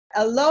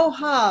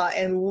Aloha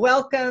and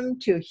welcome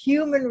to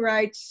Human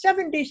Rights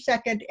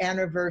 72nd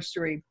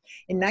anniversary.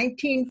 In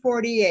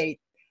 1948,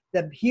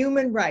 the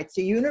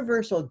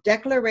Universal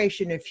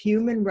Declaration of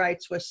Human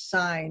Rights was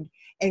signed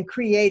and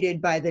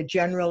created by the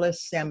General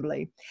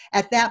Assembly.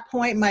 At that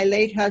point, my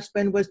late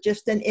husband was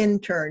just an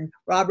intern.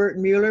 Robert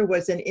Mueller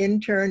was an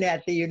intern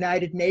at the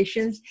United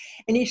Nations,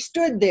 and he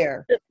stood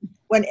there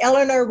when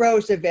Eleanor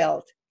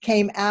Roosevelt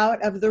came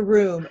out of the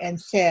room and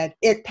said,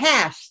 "It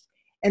passed."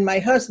 And my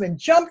husband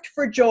jumped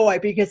for joy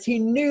because he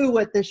knew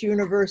what this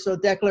Universal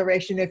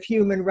Declaration of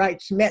Human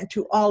Rights meant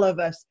to all of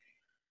us.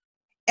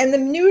 And the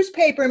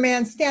newspaper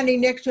man standing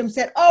next to him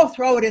said, "Oh,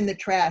 throw it in the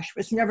trash.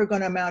 It's never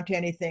going to amount to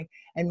anything."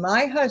 And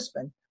my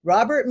husband,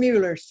 Robert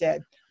Mueller,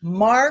 said,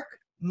 "Mark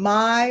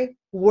my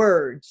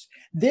words.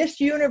 This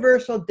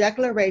Universal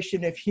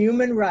Declaration of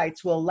Human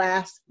Rights will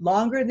last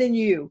longer than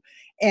you."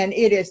 And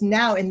it is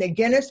now in the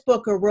Guinness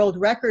Book of World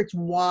Records.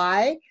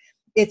 Why?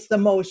 It's the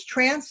most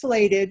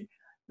translated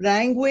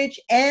language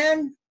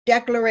and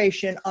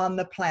declaration on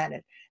the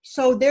planet.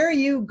 So there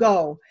you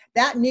go.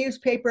 That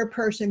newspaper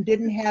person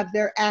didn't have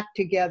their act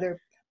together,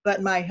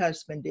 but my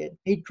husband did.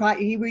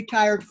 He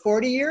retired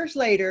 40 years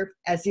later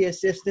as the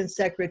Assistant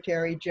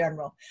Secretary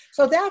General.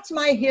 So that's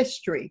my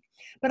history.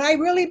 But I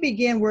really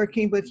began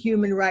working with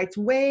human rights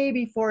way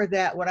before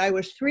that. When I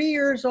was 3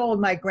 years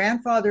old, my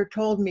grandfather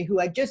told me, who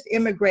had just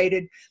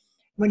immigrated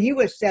when he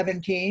was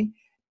 17,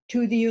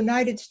 to the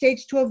United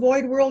States to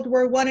avoid World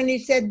War I. And he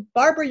said,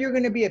 "Barbara, you're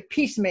going to be a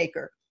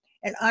peacemaker."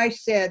 And I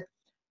said,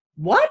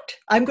 "What?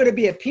 I'm going to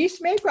be a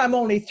peacemaker? I'm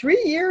only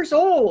 3 years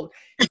old."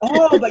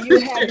 "Oh, but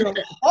you have your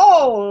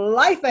whole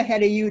life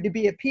ahead of you to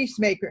be a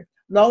peacemaker."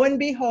 Lo and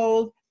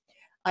behold,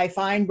 I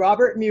find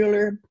Robert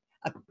Mueller,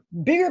 a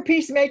bigger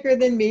peacemaker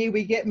than me.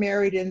 We get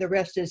married and the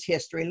rest is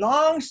history.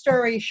 Long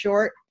story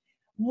short,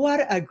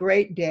 what a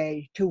great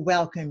day to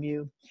welcome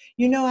you.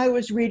 You know, I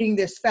was reading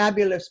this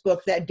fabulous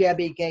book that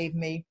Debbie gave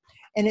me,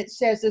 and it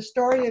says The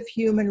Story of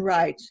Human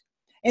Rights.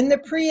 In the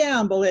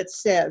preamble, it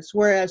says,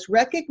 "Whereas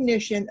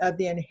recognition of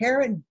the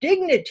inherent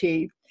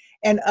dignity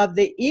and of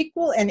the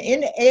equal and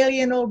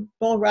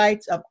inalienable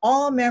rights of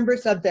all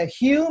members of the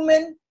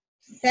human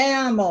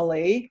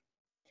family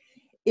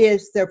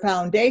is the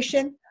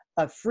foundation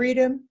of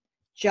freedom,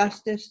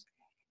 justice,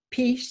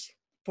 peace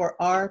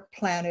for our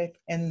planet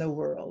and the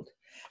world."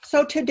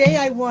 So today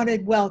I want to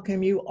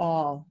welcome you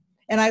all.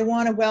 And I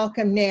want to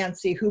welcome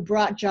Nancy, who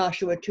brought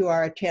Joshua to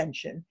our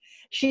attention.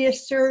 She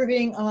is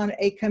serving on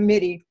a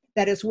committee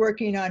that is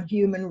working on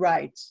human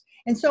rights.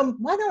 And so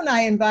why don't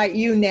I invite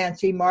you,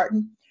 Nancy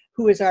Martin,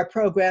 who is our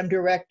program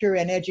director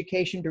and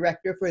education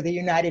director for the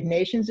United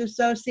Nations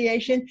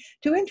Association,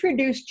 to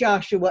introduce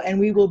Joshua, and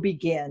we will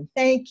begin.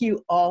 Thank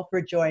you all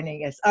for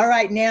joining us. All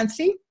right,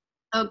 Nancy.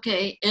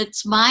 Okay,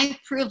 it's my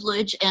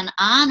privilege and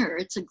honor.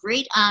 It's a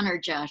great honor,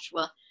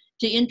 Joshua,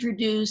 to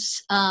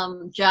introduce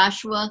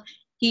Joshua.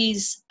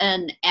 He's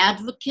an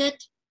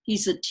advocate,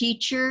 he's a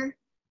teacher,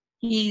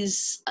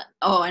 he's,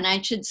 and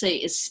I should say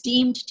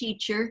esteemed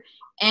teacher,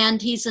 and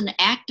he's an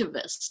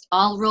activist,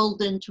 all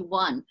rolled into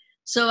one.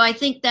 So I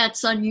think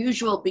that's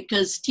unusual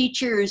because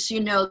teachers, you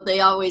know,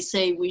 they always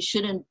say we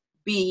shouldn't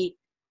be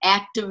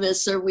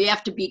activists or we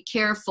have to be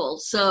careful.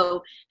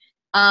 So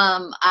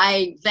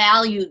I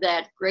value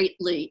that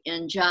greatly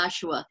in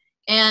Joshua.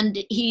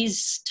 And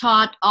he's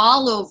taught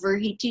all over.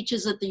 He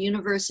teaches at the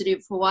University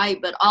of Hawaii,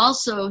 but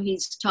also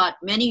he's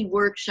taught many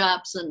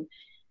workshops and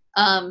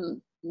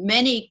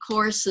many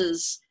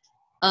courses.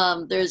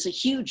 There's a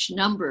huge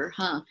number,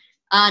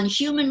 on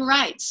human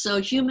rights.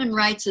 So human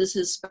rights is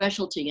his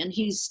specialty. And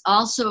he's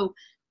also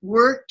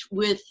worked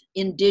with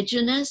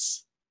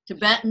indigenous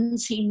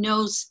Tibetans. He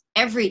knows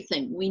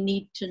everything we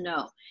need to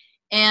know.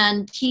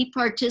 And he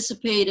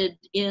participated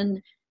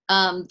in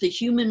the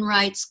Human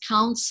Rights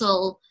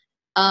Council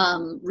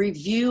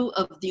review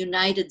of the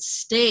United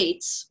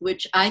States,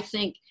 which I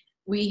think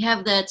we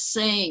have that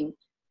saying,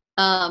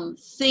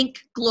 think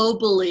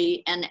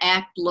globally and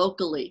act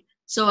locally.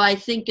 So I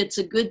think it's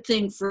a good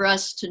thing for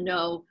us to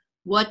know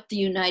what the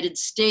United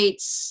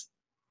States,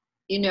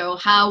 you know,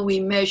 how we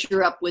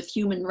measure up with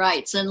human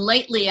rights. And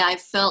lately I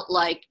felt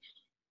like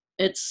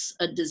it's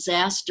a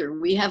disaster.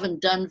 We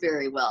haven't done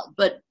very well,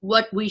 but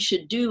what we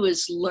should do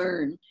is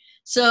learn.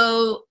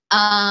 So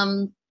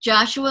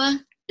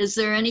Joshua, is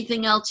there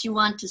anything else you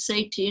want to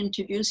say to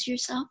introduce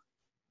yourself?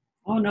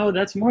 Oh, no,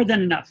 that's more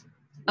than enough.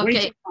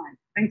 Okay.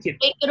 Thank you.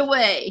 Take it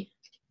away.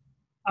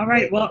 All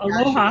right. Well,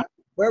 aloha.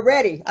 We're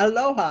ready.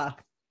 Aloha.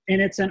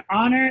 And it's an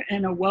honor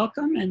and a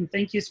welcome. And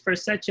thank you for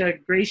such a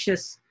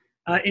gracious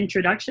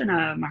introduction.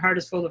 My heart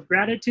is full of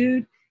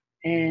gratitude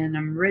and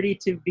I'm ready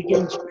to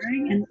begin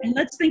sharing. And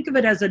let's think of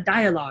it as a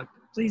dialogue.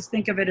 Please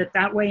think of it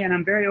that way. And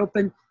I'm very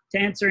open to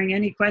answering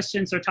any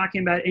questions or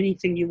talking about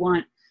anything you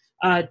want.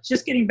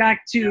 Just getting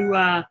back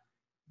to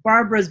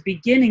Barbara's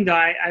beginning, though,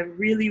 I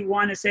really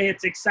want to say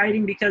it's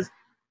exciting because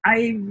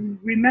I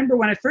remember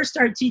when I first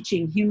started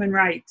teaching human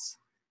rights,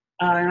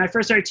 and I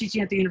first started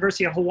teaching at the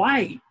University of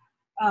Hawaii,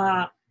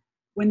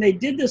 when they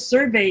did the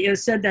survey, it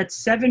said that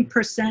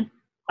 7%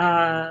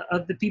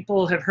 of the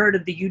people have heard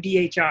of the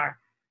UDHR.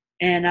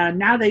 And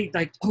now they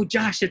like, oh,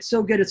 Josh, it's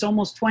so good. It's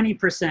almost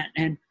 20%.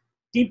 And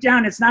deep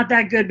down, it's not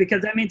that good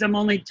because that means I'm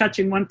only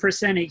touching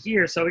 1% a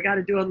year. So we got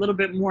to do a little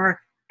bit more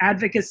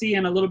advocacy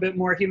and a little bit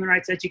more human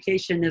rights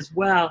education as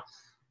well.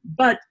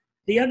 But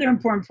the other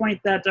important point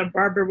that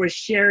Barbara was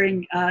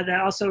sharing that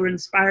also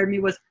inspired me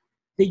was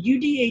the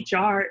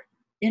UDHR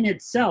in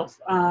itself.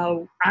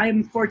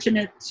 I'm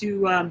fortunate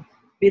to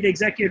be the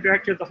executive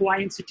director of the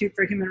Hawaii Institute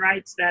for Human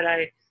Rights that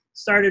I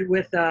started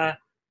with a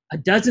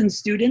dozen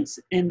students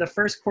in the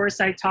first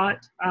course I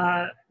taught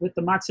with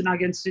the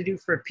Matsunaga Institute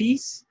for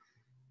Peace.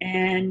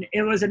 And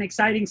it was an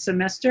exciting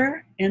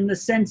semester in the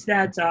sense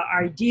that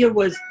our idea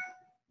was,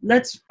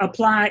 let's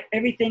apply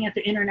everything at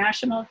the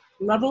international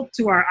level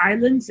to our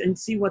islands and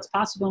see what's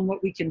possible and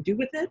what we can do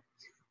with it.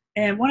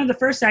 And one of the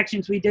first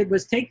actions we did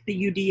was take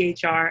the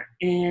UDHR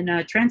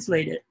and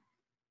translate it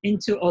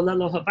into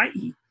Olelo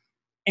Hawaii.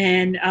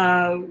 And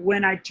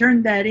when I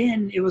turned that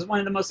in, it was one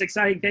of the most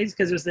exciting days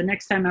because it was the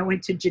next time I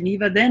went to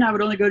Geneva. Then I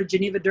would only go to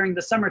Geneva during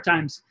the summer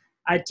times.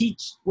 I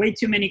teach way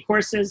too many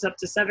courses, up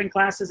to 7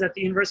 classes at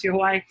the University of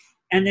Hawaii,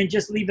 and then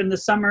just leave in the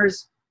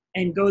summers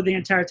and go the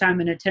entire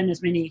time and attend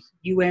as many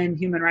UN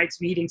human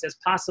rights meetings as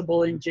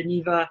possible in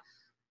Geneva.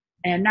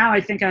 And now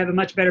I think I have a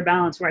much better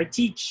balance where I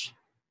teach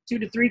 2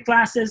 to 3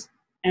 classes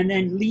and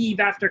then leave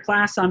after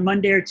class on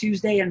Monday or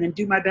Tuesday and then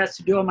do my best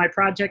to do all my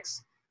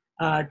projects.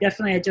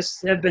 Definitely, I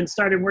just have been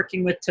started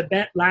working with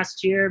Tibet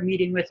last year,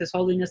 meeting with His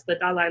Holiness the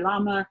Dalai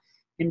Lama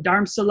in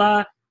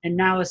Dharamsala, and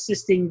now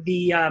assisting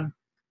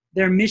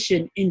their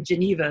mission in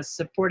Geneva,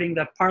 supporting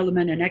the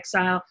parliament in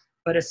exile,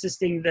 but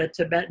assisting the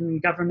Tibetan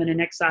government in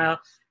exile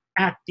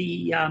at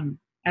the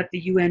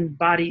UN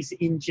bodies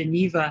in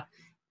Geneva.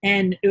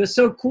 And it was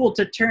so cool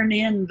to turn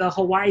in the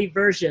Hawaii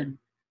version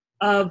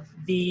of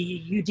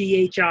the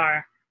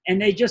UDHR.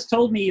 And they just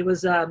told me, it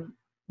was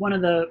one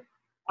of the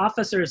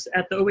officers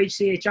at the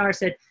OHCHR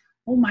said,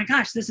 oh my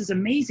gosh, this is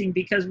amazing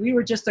because we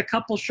were just a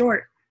couple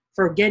short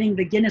for getting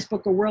the Guinness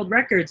Book of World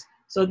Records.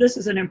 So this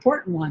is an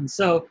important one.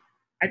 So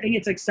I think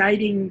it's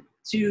exciting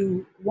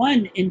to,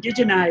 1,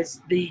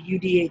 indigenize the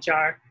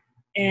UDHR,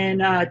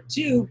 and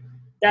 2,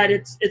 that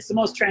it's the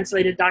most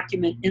translated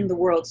document in the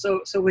world.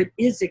 So it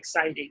is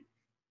exciting.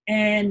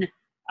 And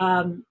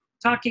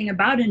talking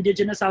about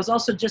Indigenous, I was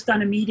also just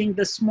on a meeting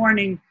this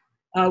morning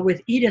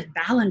with Edith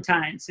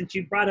Ballantyne, since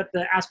you brought up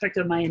the aspect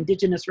of my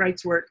Indigenous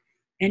rights work.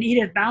 And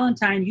Edith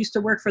Ballantyne used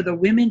to work for the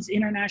Women's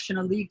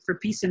International League for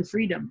Peace and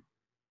Freedom.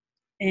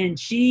 And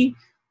she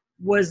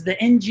was the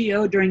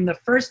NGO during the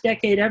first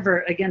decade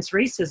ever against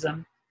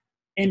racism,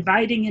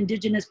 inviting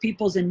Indigenous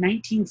peoples in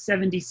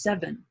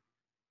 1977.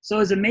 So it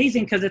was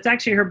amazing because it's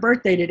actually her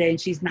birthday today and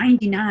she's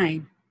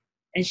 99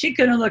 and she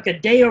couldn't look a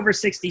day over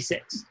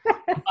 66.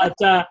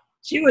 But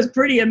she was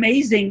pretty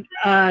amazing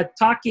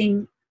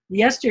talking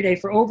yesterday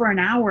for over an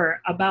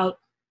hour about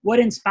what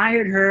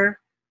inspired her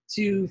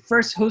to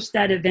first host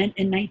that event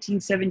in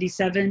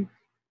 1977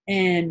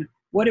 and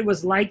what it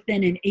was like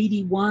then in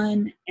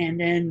 81, and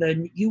then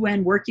the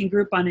UN Working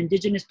Group on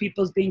Indigenous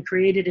Peoples being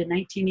created in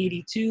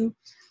 1982.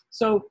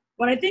 So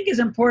what I think is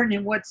important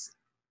and what's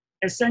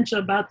essential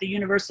about the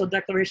Universal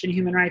Declaration of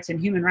Human Rights and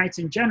human rights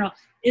in general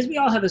is we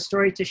all have a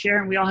story to share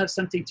and we all have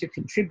something to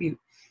contribute.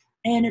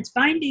 And it's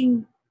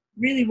finding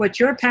really what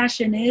your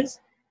passion is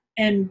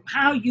and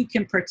how you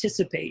can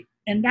participate.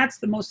 And that's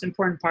the most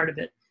important part of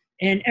it.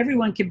 And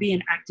everyone can be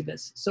an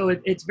activist. So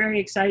it's very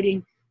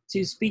exciting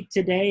to speak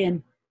today.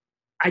 And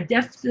I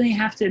definitely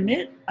have to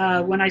admit,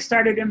 when I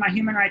started in my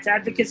human rights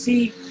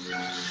advocacy,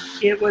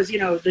 it was,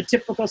 the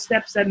typical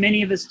steps that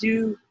many of us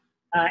do,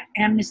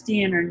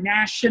 Amnesty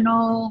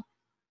International,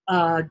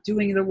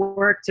 doing the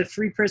work to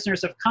free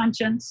prisoners of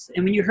conscience.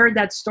 And when you heard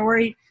that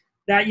story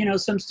that,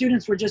 some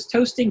students were just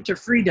toasting to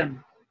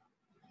freedom.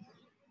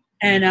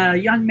 And a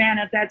young man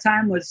at that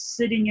time was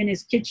sitting in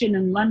his kitchen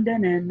in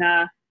London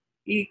and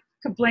he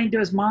complained to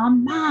his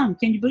mom, "Mom,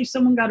 can you believe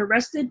someone got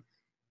arrested?"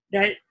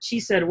 That she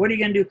said, "What are you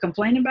going to do,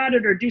 complain about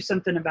it or do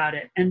something about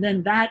it?" And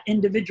then that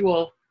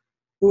individual,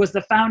 who was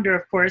the founder,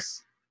 of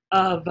course,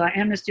 of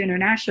Amnesty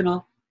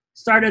International,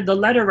 started the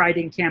letter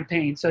writing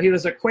campaign. So he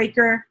was a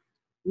Quaker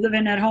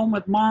living at home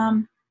with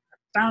mom,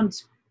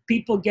 found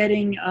people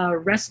getting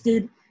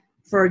arrested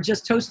for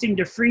just toasting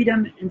to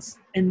freedom.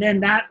 And then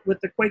that, with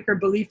the Quaker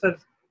belief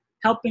of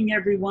helping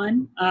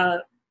everyone,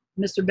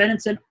 Mr.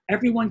 Bennett said,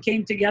 everyone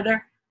came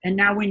together. And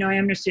now we know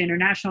Amnesty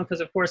International because,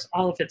 of course,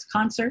 all of its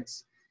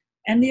concerts.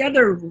 And the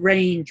other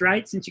range,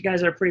 right? Since you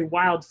guys are a pretty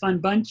wild, fun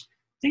bunch,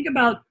 think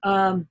about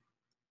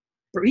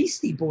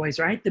Beastie Boys,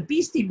 right? The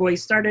Beastie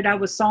Boys started out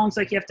with songs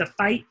like you have to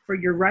fight for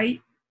your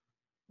right,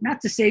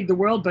 not to save the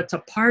world, but to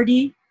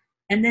party.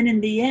 And then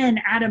in the end,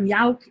 Adam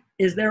Yauch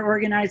is there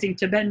organizing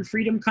Tibetan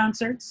freedom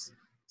concerts.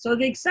 So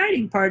the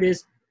exciting part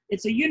is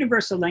it's a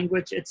universal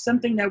language. It's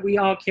something that we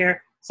all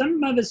care.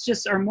 Some of us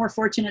just are more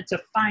fortunate to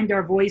find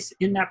our voice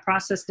in that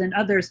process than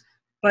others,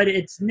 but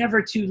it's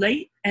never too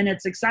late. And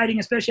it's exciting,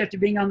 especially after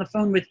being on the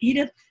phone with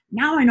Edith.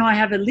 Now I know I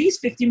have at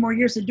least 50 more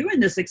years of doing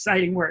this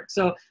exciting work.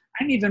 So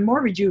I'm even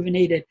more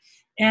rejuvenated.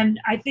 And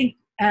I think,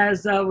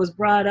 as was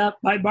brought up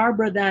by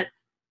Barbara, that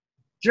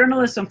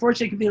journalists,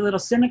 unfortunately, can be a little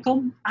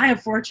cynical. I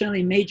have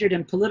fortunately majored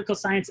in political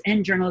science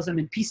and journalism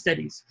and peace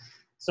studies.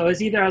 So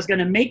it's either I was going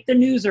to make the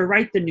news or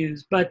write the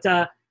news. But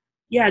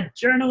yeah,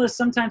 journalists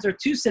sometimes are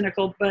too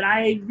cynical, but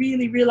I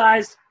really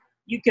realized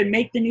you can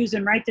make the news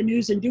and write the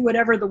news and do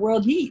whatever the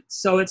world needs.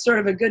 So it's sort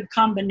of a good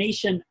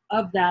combination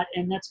of that.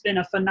 And that's been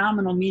a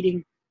phenomenal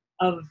meeting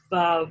of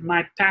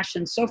my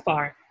passion so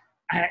far.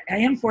 I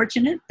am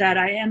fortunate that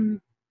I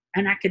am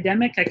an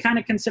academic. I kind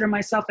of consider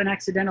myself an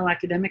accidental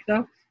academic,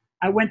 though.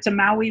 I went to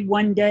Maui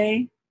one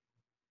day,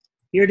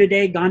 here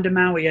today, gone to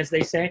Maui, as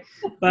they say.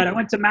 But I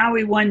went to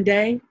Maui one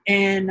day,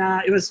 and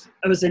I was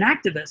an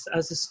activist. I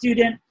was a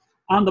student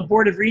on the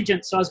Board of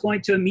Regents, so I was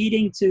going to a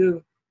meeting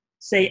to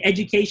say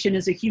education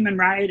is a human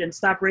right and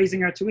stop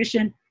raising our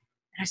tuition.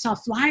 And I saw a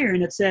flyer,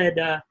 and it said,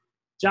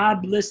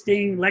 job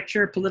listing,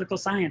 lecture, political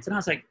science. And I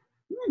was like,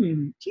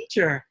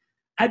 teacher.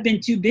 I've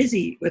been too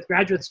busy with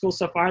graduate school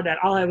so far that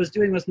all I was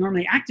doing was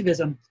normally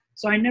activism.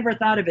 So I never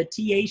thought of a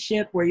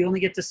TA-ship where you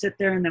only get to sit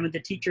there and then when the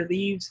teacher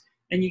leaves,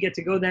 then you get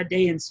to go that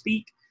day and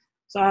speak.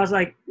 So I was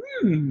like,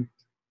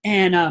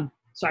 And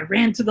so I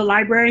ran to the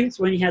library. It's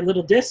when you had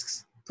little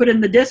discs, put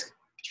in the disc,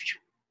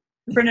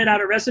 printed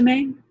out a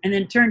resume, and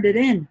then turned it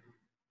in.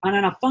 And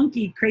in a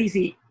funky,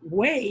 crazy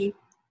way,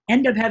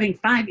 end up having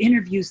 5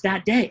 interviews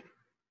that day.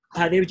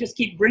 They would just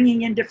keep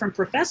bringing in different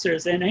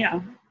professors. And,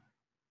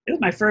 it was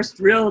my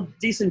first real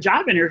decent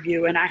job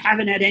interview, and I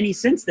haven't had any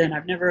since then.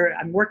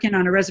 I'm working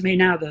on a resume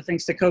now, though,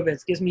 thanks to COVID.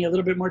 It gives me a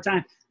little bit more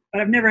time,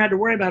 but I've never had to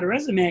worry about a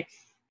resume.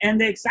 And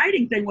the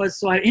exciting thing was,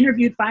 so I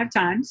interviewed 5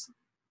 times,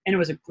 and it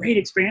was a great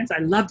experience. I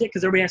loved it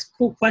because everybody asked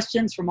cool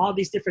questions from all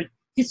these different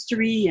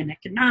history and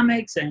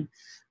economics and,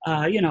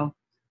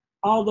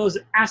 all those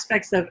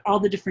aspects of all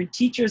the different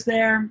teachers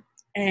there.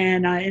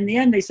 And in the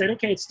end, they said,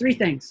 okay, it's 3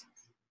 things.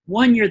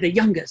 1, you're the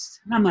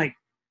youngest. And I'm like,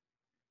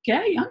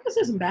 okay, youngest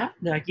isn't bad.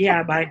 They're like,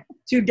 yeah, by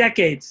 2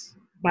 decades,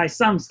 by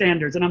some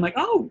standards. And I'm like,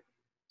 oh,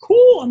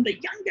 cool, I'm the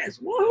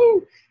youngest,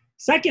 whoa.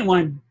 Second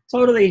one,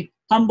 totally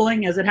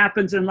humbling as it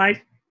happens in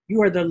life.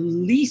 You are the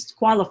least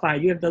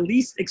qualified. You have the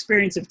least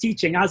experience of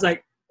teaching. I was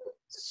like,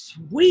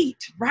 sweet,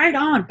 right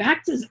on,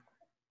 back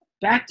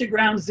to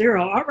ground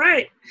zero. All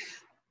right,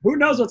 who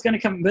knows what's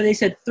gonna come. But they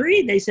said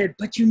 3, they said,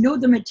 but you know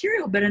the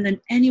material better than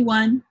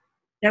anyone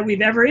that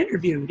we've ever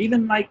interviewed.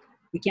 Even like,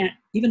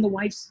 even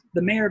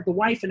the mayor of the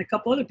wife and a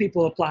couple other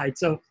people applied.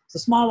 So it's a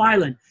small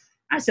island.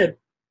 I said,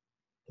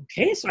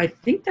 okay, so I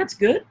think that's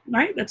good,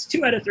 right? That's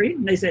 2 out of 3.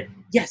 And they said,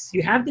 yes,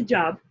 you have the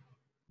job,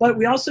 but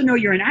we also know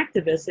you're an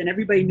activist and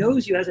everybody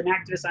knows you as an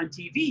activist on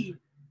TV.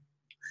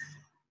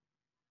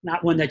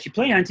 Not one that you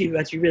play on TV,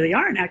 but you really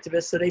are an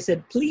activist. So they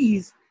said,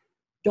 please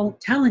don't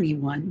tell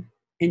anyone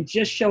and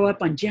just show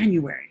up on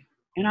January.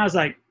 And I was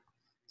like,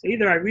 so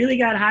either I really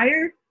got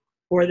hired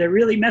or they're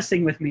really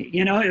messing with me.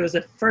 It was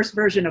the first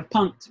version of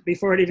Punk'd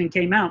before it even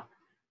came out.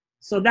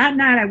 So that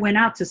night I went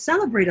out to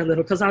celebrate a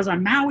little because I was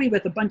on Maui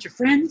with a bunch of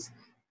friends.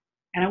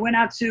 And I went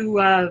out to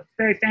a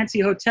very fancy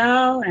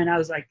hotel and I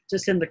was like,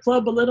 just in the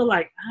club a little,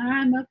 like,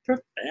 I'm a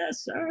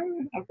professor,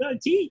 I'm gonna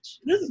teach.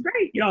 This is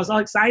great. I was all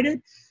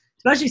excited,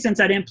 especially since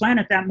I didn't plan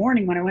it that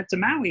morning when I went to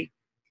Maui.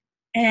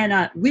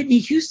 And Whitney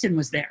Houston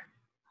was there.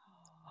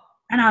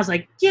 And I was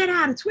like, get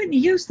out, it's Whitney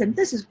Houston.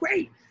 This is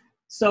great.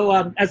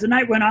 So as the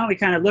night went on, we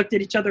kind of looked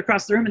at each other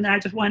across the room, and then I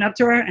just went up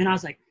to her, and I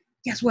was like,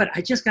 guess what?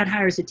 I just got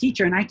hired as a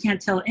teacher, and I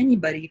can't tell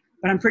anybody,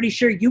 but I'm pretty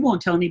sure you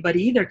won't tell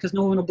anybody either because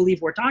no one will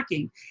believe we're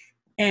talking.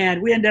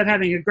 And we ended up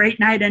having a great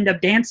night, ended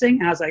up dancing.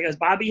 And I was like, is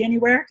Bobby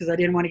anywhere? Because I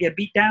didn't want to get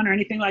beat down or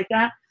anything like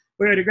that.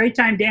 We had a great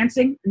time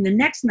dancing. And the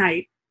next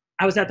night,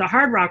 I was at the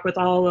Hard Rock with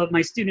all of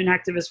my student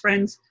activist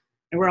friends,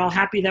 and we're all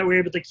happy that we were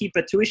able to keep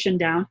a tuition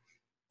down.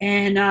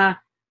 And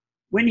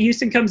Whitney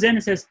Houston comes in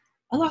and says,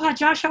 aloha,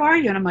 Josh, how are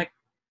you? And I'm like,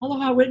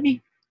 aloha,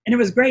 Whitney. And it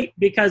was great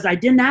because I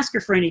didn't ask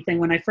her for anything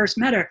when I first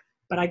met her,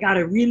 but I got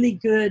a really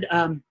good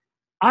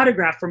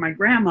autograph from my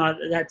grandma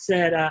that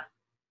said,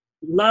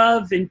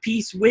 love and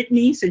peace,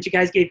 Whitney. Since you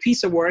guys gave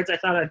peace awards, I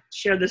thought I'd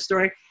share this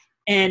story.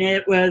 And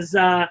it was,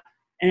 and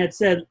it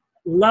said,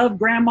 love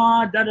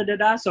grandma,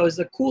 da-da-da-da. So it was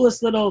the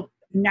coolest little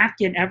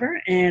napkin ever.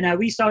 And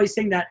we used to always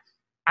sing that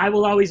I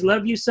Will Always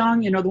Love You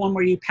song, the one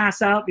where you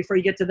pass out before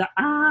you get to the,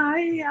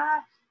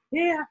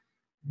 yeah.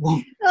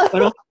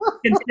 But I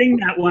can sing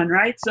that one,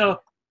 right? So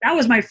that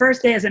was my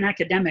first day as an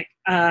academic.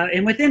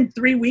 And within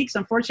 3 weeks,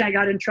 unfortunately, I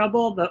got in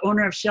trouble. The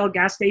owner of Shell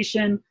gas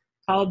station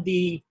called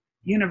the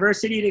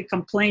university to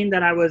complain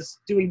that I was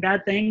doing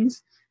bad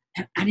things.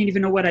 I didn't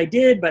even know what I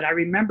did, but I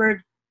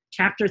remembered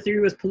chapter 3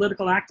 was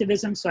political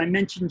activism. So I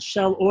mentioned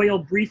Shell Oil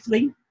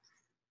briefly.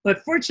 But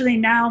fortunately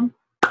now,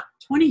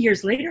 20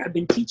 years later, I've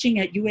been teaching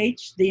at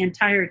UH the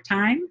entire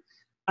time.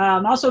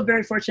 I'm also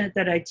very fortunate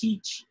that I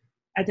teach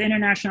at the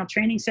International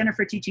Training Center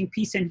for Teaching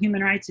Peace and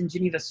Human Rights in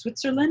Geneva,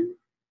 Switzerland.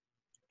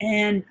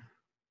 And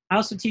I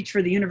also teach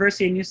for the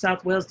University of New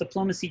South Wales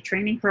Diplomacy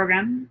Training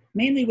Program,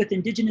 mainly with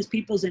Indigenous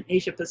peoples in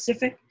Asia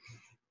Pacific.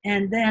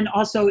 And then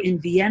also in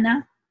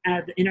Vienna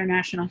at the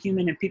International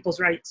Human and People's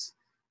Rights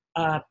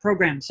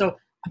Program. So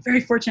I'm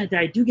very fortunate that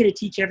I do get to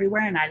teach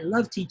everywhere, and I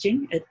love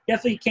teaching. It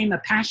definitely became a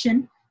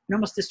passion and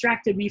almost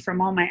distracted me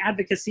from all my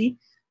advocacy,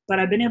 but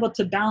I've been able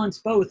to balance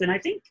both. And I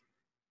think,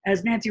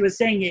 as Nancy was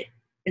saying, it,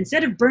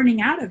 instead of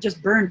burning out, I've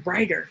just burned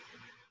brighter.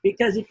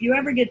 Because if you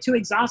ever get too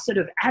exhausted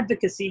of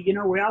advocacy, you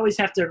know, we always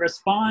have to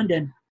respond,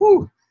 and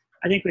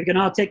I think we can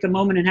all take a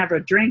moment and have a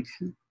drink,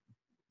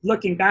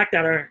 looking back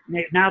at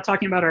now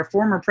talking about our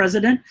former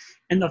president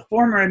and the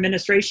former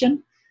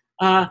administration.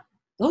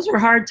 Those were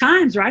hard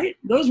times, right?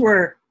 Those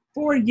were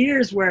 4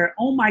 years where,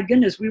 oh my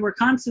goodness, we were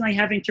constantly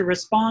having to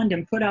respond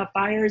and put out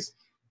fires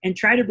and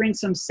try to bring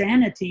some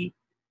sanity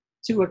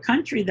to a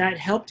country that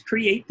helped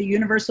create the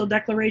Universal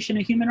Declaration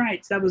of Human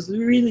Rights, that was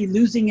really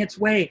losing its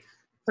way,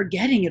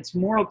 forgetting its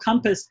moral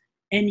compass.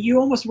 And you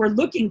almost were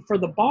looking for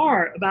the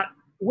bar about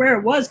where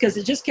it was, because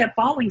it just kept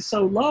falling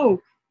so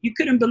low. You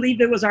couldn't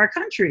believe it was our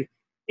country.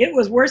 It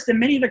was worse than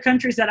many of the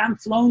countries that I'm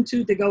flown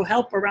to go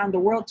help around the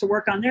world to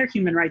work on their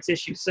human rights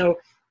issues. So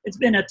it's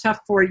been a tough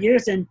 4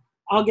 years, and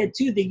I'll get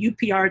to the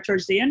UPR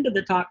towards the end of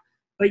the talk.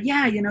 But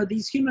yeah, you know,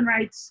 these human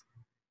rights,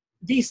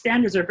 these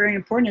standards are very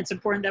important. It's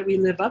important that we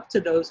live up to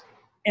those.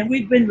 And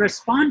we've been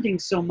responding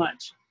so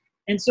much.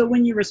 And so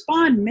when you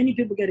respond, many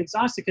people get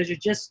exhausted because you're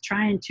just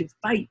trying to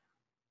fight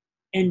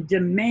and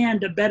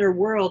demand a better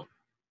world.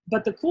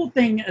 But the cool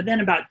thing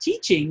then about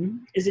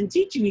teaching is, in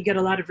teaching, you get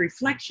a lot of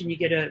reflection. You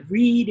get to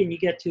read, and you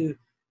get to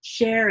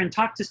share and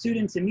talk to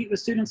students and meet with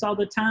students all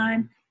the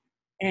time.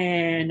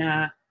 And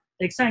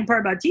the exciting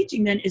part about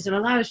teaching then is it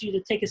allows you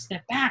to take a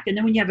step back. And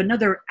then when you have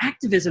another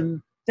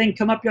activism thing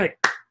come up, you're like,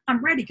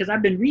 I'm ready because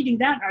I've been reading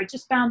that, or I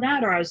just found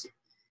that, or I was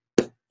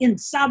in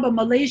Sabah,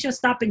 Malaysia,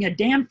 stopping a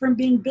dam from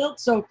being built.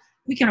 So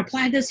we can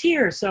apply this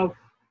here. So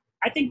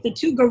I think the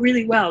two go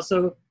really well.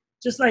 So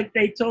just like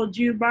they told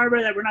you,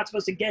 Barbara, that we're not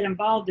supposed to get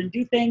involved and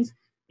do things,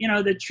 you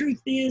know, the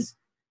truth is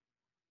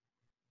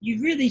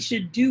you really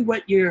should do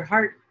what your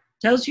heart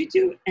tells you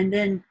to, and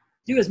then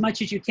do as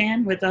much as you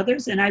can with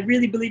others. And I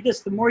really believe this: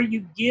 the more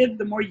you give,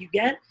 the more you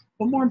get.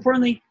 But more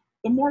importantly,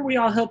 the more we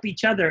all help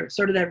each other,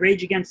 sort of that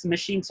Rage Against the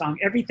Machine song,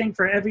 everything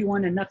for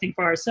everyone and nothing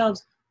for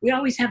ourselves. We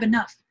always have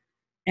enough.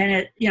 And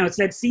it, you know, it's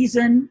that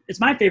season. It's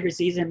my favorite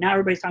season. Now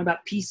everybody's talking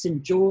about peace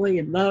and joy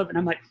and love. And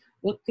I'm like,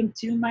 welcome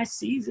to my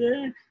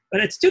season. But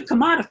it's too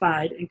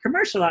commodified and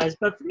commercialized.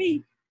 But for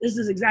me, this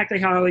is exactly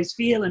how I always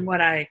feel and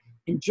what I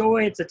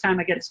enjoy. It's a time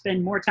I get to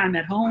spend more time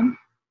at home.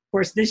 Of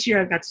course, this year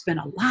I've got to spend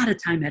a lot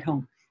of time at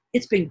home.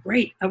 It's been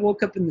great. I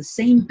woke up in the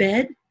same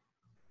bed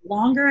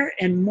longer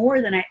and more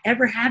than I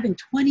ever have in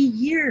 20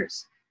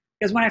 years.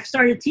 Because when I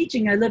started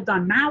teaching, I lived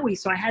on Maui.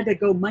 So I had to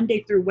go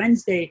Monday through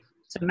Wednesday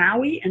to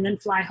Maui and then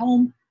fly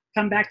home,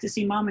 come back to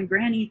see Mom and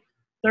Granny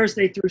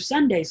Thursday through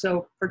Sunday.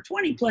 So for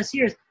 20 plus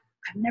years,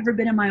 I've never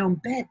been in my own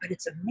bed, but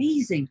it's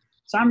amazing.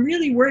 So I'm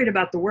really worried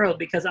about the world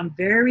because I'm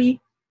very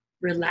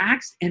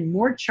relaxed and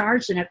more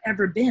charged than I've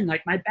ever been.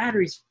 Like my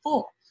battery's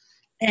full,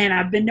 and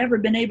I've never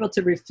been able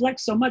to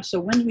reflect so much. So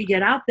when we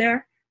get out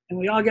there and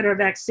we all get our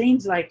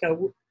vaccines, like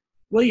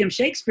William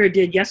Shakespeare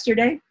did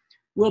yesterday,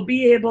 we'll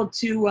be able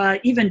to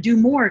even do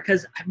more,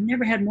 because I've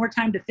never had more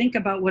time to think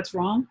about what's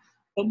wrong,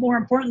 but more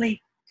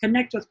importantly,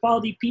 connect with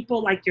quality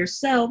people like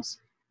yourselves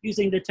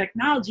using the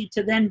technology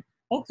to then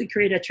hopefully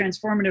create a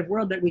transformative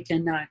world that we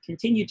can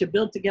continue to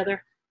build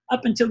together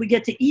up until we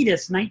get to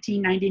Edith's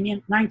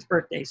 1999th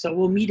birthday. So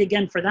we'll meet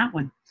again for that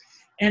one.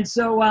 And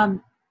so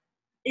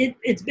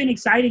it's been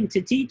exciting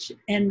to teach,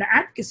 and the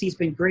advocacy has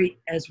been great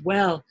as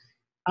well.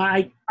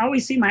 I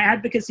always see my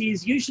advocacy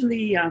is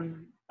usually,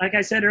 like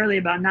I said earlier,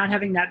 about not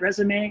having that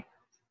resume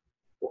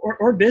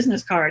or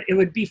business card. It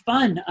would be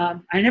fun.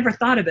 I never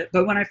thought of it,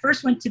 but when I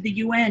first went to the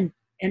UN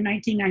in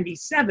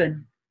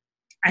 1997,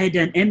 I had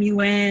done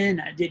MUN,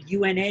 I did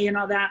UNA and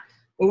all that.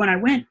 But when I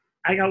went,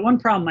 I got one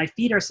problem. My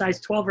feet are size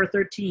 12 or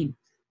 13.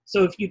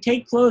 So if you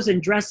take clothes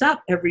and dress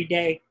up every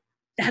day,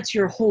 that's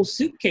your whole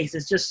suitcase.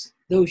 It's just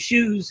those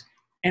shoes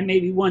and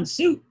maybe one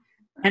suit.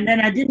 And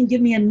then it didn't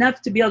give me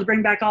enough to be able to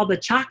bring back all the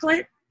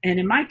chocolate. And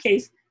in my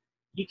case,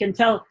 you can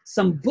tell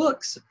some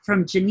books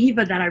from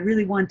Geneva that I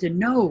really wanted to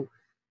know.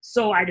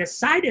 So I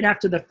decided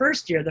after the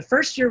first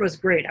year was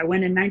great. I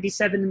went in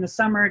 97 in the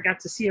summer, got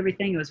to see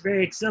everything. It was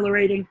very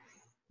exhilarating.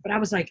 But I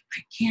was like,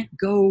 I can't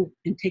go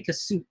and take a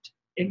suit.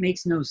 It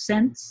makes no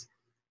sense.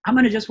 I'm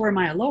going to just wear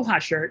my Aloha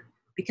shirt,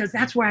 because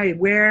that's what I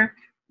wear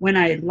when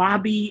I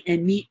lobby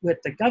and meet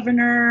with the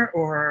governor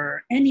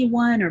or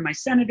anyone or my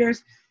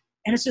senators.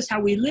 And it's just how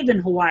we live in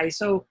Hawaii.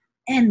 So,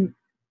 and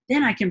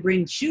then I can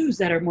bring shoes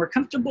that are more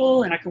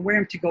comfortable and I can wear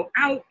them to go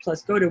out,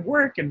 plus go to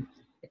work. And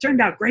it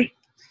turned out great.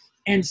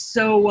 And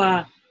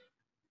so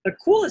the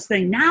coolest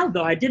thing now,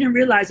 though, I didn't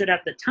realize it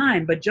at the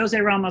time, but Jose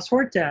Ramos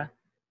Horta,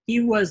 he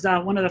was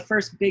one of the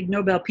first big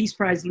Nobel Peace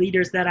Prize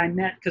leaders that I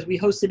met, because we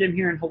hosted him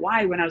here in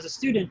Hawaii when I was a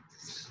student.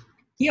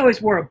 He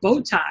always wore a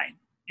bow tie,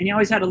 and he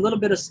always had a little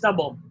bit of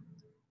stubble.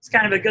 He's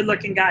kind of a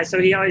good-looking guy,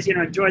 so he always,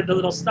 enjoyed the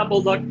little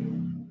stubble look.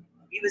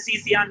 He was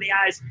easy on the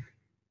eyes.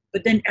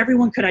 But then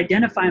everyone could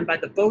identify him by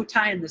the bow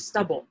tie and the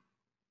stubble.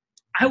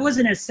 I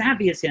wasn't as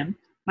savvy as him.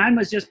 Mine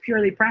was just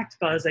purely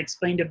practical, as I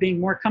explained, of being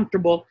more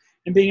comfortable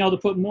and being able to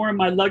put more in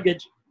my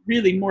luggage,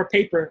 really more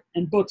paper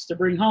and books to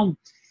bring home.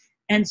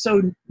 And so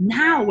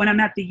now when I'm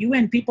at the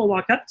UN, people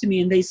walk up to me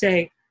and they say,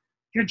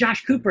 "You're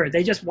Josh Cooper."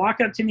 They just walk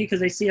up to me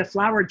because they see a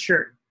flowered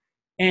shirt.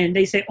 And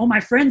they say, "Oh,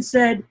 my friend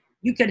said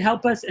you could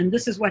help us, and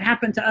this is what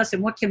happened to us,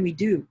 and what can we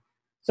do?"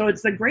 So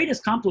it's the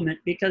greatest compliment,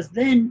 because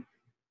then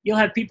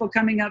you'll have people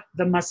coming up,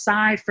 the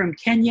Maasai from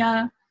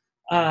Kenya,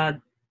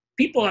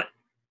 people,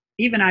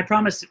 even I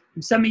promise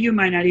some of you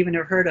might not even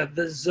have heard of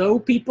the Zo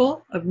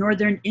people of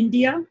northern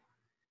India.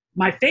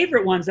 My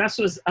favorite ones, that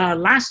was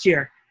last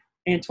year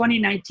in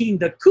 2019,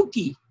 the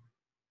Kuki.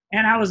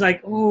 And I was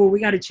like, oh,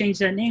 we got to change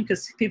that name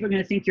because people are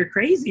going to think you're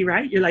crazy,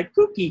 right? You're like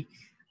Kuki.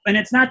 And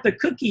it's not the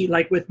cookie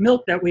like with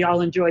milk that we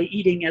all enjoy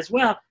eating as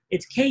well.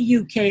 It's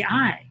Kuki.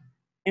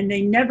 And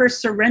they never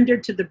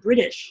surrendered to the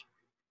British.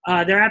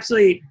 They're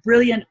absolutely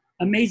brilliant,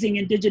 amazing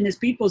indigenous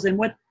peoples. And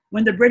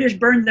when the British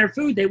burned their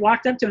food, they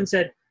walked up to and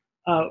said,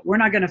 we're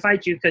not going to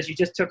fight you because you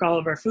just took all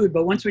of our food.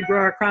 But once we grow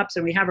our crops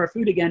and we have our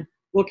food again,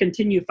 we'll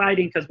continue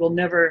fighting because we'll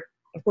never,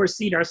 of course,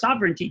 cede our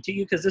sovereignty to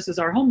you because this is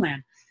our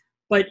homeland.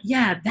 But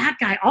yeah, that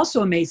guy,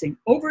 also amazing,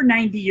 over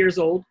 90 years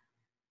old,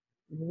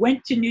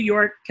 went to New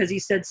York because he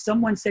said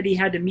someone said he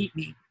had to meet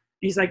me.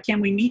 He's like,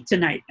 "Can we meet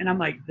tonight?" And I'm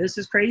like, this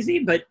is crazy,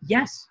 but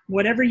yes,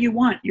 whatever you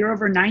want. You're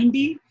over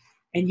 90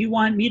 and you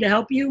want me to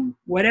help you,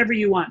 whatever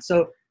you want.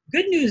 So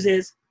good news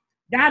is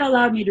that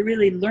allowed me to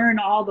really learn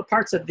all the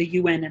parts of the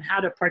UN and how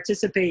to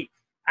participate.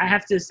 I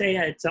have to say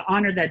it's an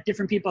honor that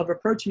different people have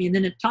approached me, and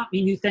then it taught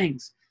me new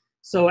things.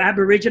 So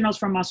Aboriginals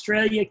from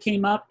Australia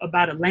came up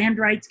about a land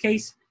rights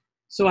case.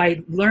 So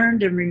I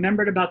learned and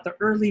remembered about the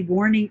early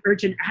warning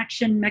urgent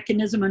action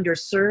mechanism under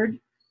CERD,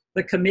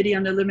 the Committee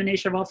on the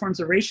Elimination of All Forms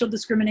of Racial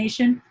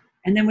Discrimination.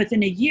 And then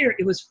within a year,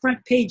 it was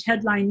front page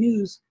headline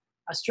news,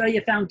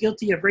 Australia found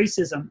guilty of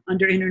racism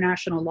under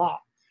international law.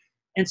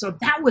 And so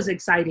that was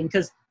exciting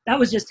because that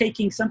was just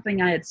taking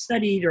something I had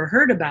studied or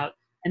heard about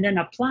and then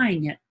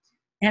applying it.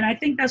 And I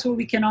think that's what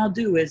we can all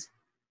do, is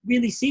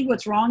really see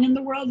what's wrong in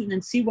the world and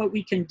then see what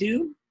we can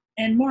do.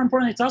 And more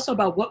importantly, it's also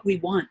about what we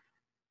want.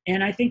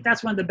 And I think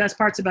that's one of the best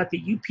parts about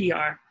the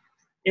UPR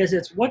is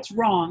it's what's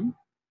wrong,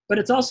 but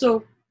it's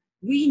also,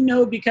 we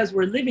know because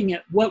we're living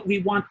it, what we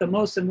want the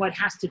most and what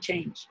has to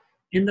change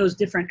in those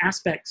different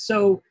aspects.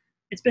 So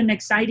it's been an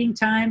exciting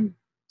time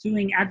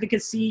doing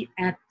advocacy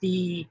at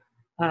the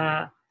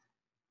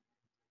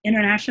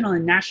international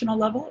and national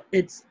level.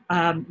 It's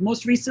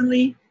most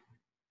recently,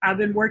 I've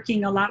been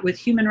working a lot with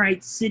human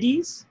rights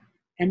cities,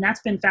 and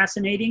that's been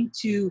fascinating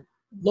to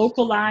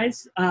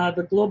localize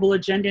the global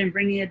agenda and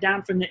bringing it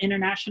down from the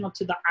international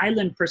to the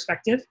island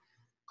perspective.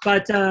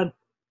 But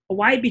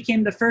Hawaii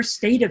became the first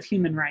state of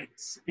human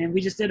rights. And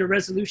we just did a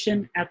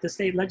resolution at the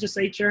state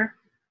legislature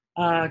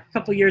a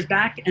couple years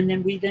back. And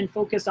then we then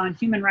focused on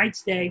Human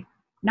Rights Day,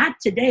 not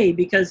today,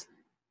 because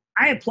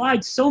I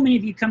applaud so many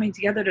of you coming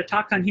together to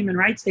talk on Human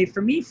Rights Day.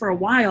 For me, for a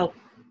while,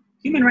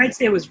 Human Rights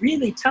Day was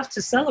really tough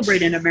to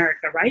celebrate in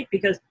America, right?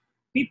 Because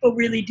people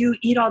really do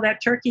eat all that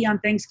turkey on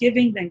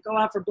Thanksgiving, then go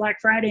out for Black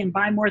Friday and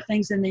buy more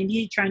things than they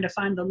need, trying to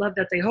find the love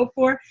that they hope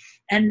for,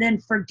 and then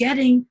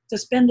forgetting to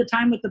spend the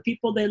time with the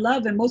people they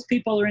love. And most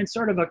people are in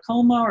sort of a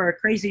coma or a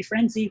crazy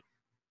frenzy,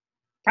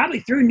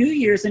 probably through New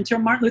Year's until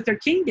Martin Luther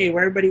King Day,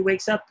 where everybody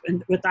wakes up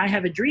and with I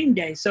Have a Dream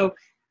Day. So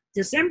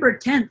December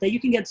 10th, that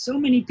you can get so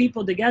many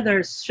people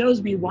together,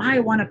 shows me why I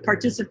want to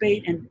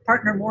participate and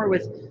partner more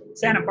with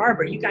Santa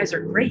Barbara. You guys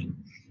are great.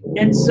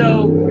 And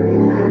so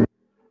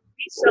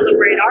we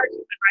celebrate our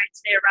Human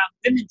Rights Day around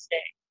Women's Day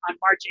on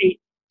March 8th,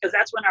 because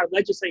that's when our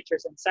legislature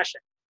is in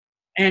session.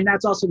 And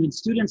that's also when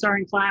students are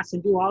in class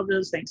and do all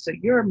those things. So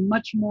you're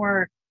much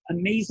more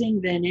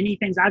amazing than any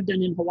things I've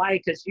done in Hawaii,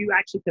 because you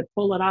actually could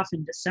pull it off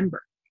in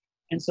December.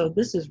 And so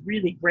this is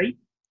really great.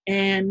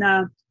 And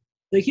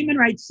the Human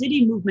Rights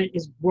City movement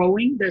is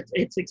growing.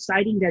 It's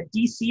exciting that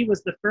DC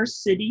was the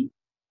first city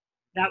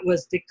that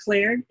was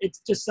declared. It's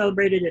just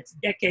celebrated its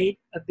decade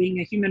of being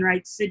a human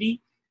rights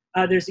city.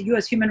 There's a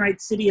U.S. Human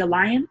Rights City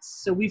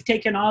Alliance. So we've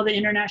taken all the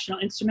international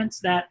instruments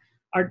that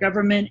our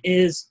government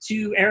is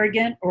too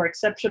arrogant or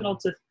exceptional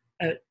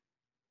to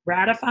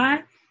ratify,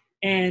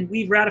 and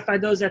we've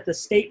ratified those at the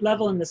state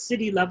level and the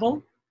city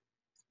level.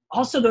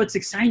 Also, though, it's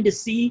exciting to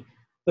see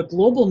the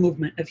global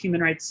movement of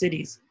human rights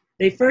cities.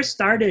 They first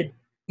started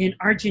in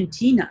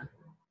Argentina.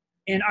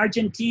 In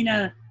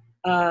Argentina,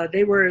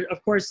 they were,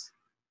 of course,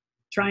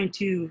 trying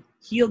to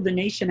heal the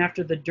nation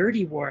after the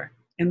Dirty War.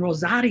 In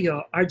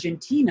Rosario,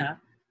 Argentina,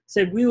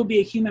 said, we will be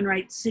a human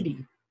rights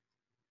city.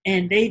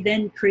 And they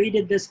then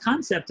created this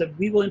concept of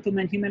we will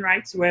implement human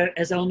rights, where,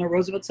 as Eleanor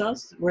Roosevelt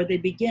says, where they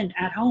begin,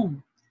 at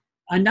home.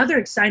 Another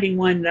exciting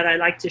one that I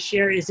like to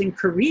share is in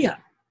Korea.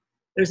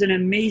 There's an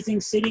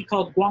amazing city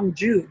called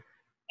Gwangju.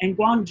 And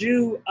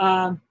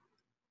Gwangju,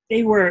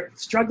 they were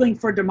struggling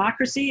for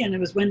democracy, and it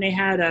was when they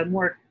had a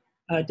more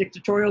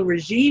dictatorial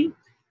regime.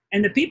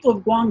 And the people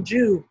of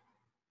Gwangju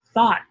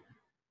thought,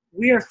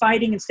 we are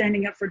fighting and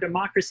standing up for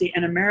democracy,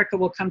 and America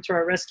will come to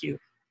our rescue.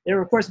 They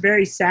were, of course,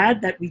 very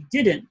sad that we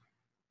didn't.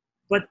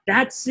 But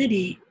that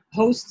city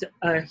hosts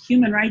a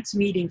human rights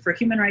meeting for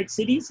human rights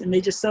cities, and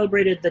they just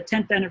celebrated the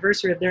 10th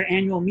anniversary of their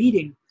annual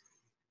meeting.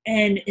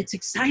 And it's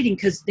exciting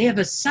because they have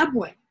a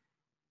subway.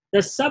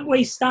 The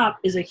subway stop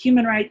is a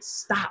human rights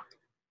stop.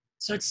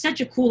 So it's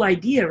such a cool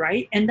idea,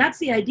 right? And that's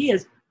the idea,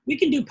 is we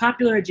can do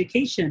popular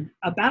education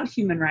about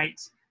human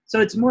rights so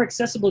it's more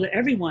accessible to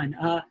everyone.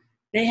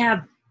 They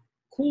have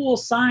cool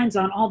signs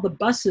on all the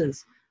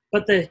buses,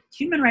 but the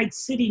Human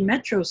Rights City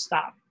Metro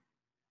stop,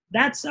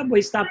 that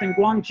subway stop in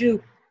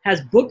Gwangju,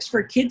 has books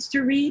for kids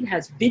to read,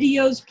 has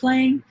videos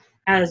playing,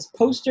 has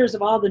posters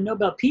of all the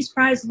Nobel Peace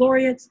Prize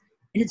laureates.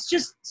 And it's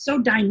just so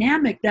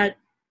dynamic that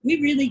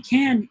we really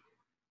can,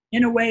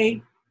 in a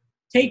way,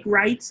 take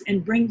rights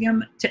and bring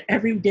them to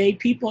everyday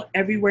people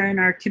everywhere in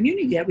our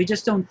community that we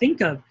just don't think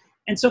of.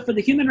 And so for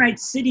the Human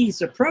Rights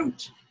Cities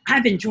approach,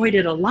 I've enjoyed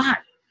it a lot.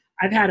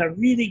 I've had a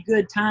really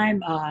good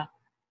time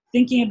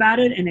thinking about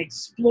it and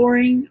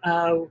exploring.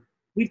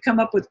 We've come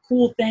up with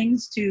cool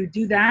things to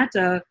do that.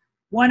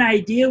 One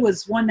idea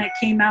was one that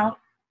came out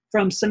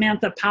from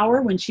Samantha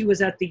Power when she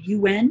was at the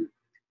UN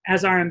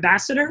as our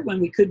ambassador, when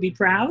we could be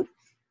proud.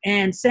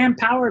 And Sam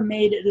Power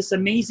made this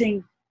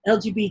amazing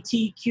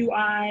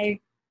LGBTQI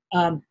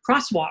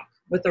crosswalk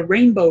with a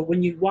rainbow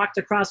when you walked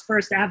across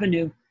First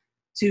Avenue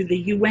to the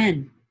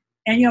UN.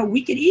 And, you know,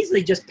 we could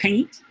easily just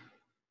paint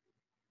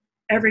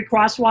every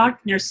crosswalk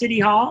near City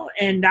Hall,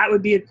 and that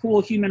would be a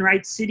cool human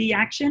rights city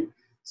action.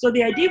 So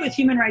the idea with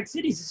human rights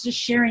cities is just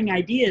sharing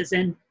ideas.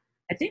 And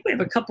I think we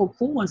have a couple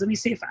cool ones. Let me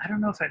see if, I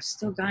don't know if I've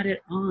still got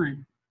it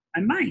on.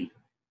 I might.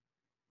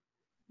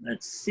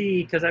 Let's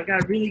see, because I've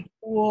got really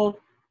cool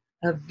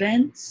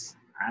events.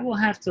 I will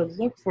have to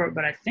look for it,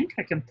 but I think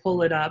I can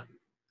pull it up.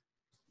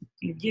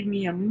 You can give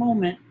me a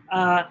moment.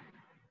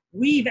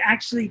 We've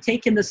actually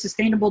taken the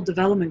Sustainable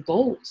Development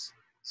Goals.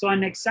 So on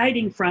an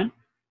exciting front,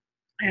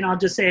 and I'll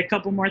just say a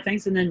couple more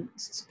things and then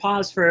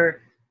pause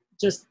for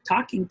just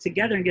talking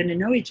together and getting to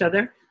know each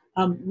other.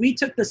 We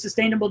took the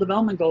Sustainable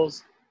Development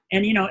Goals,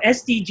 and, you know,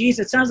 SDGs,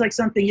 it sounds like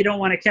something you don't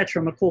want to catch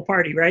from a cool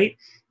party, right?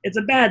 It's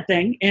a bad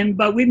thing,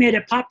 but we made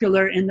it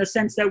popular in the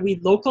sense that we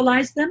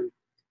localized them.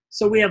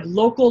 So we have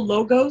local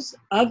logos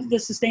of the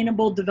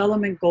Sustainable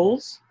Development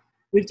Goals.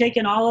 We've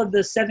taken all of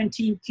the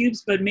 17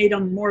 cubes, but made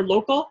them more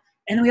local.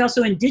 And then we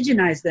also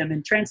indigenized them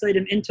and translate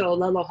them into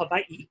Olelo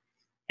Hawaii.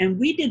 And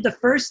we did the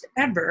first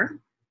ever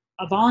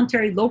a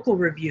voluntary local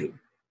review.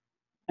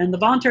 And the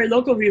voluntary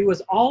local review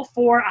was all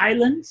 4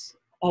 islands,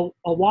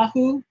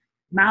 Oahu,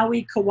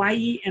 Maui,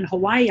 Kauai, and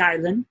Hawaii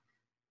Island.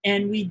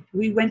 And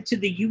we went to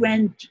the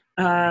UN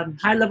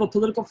high-level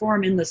political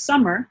forum in the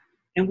summer,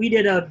 and we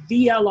did a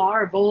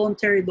VLR,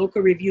 voluntary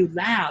local review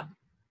lab,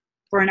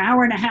 for an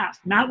hour and a half.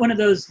 Not one of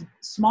those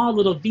small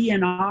little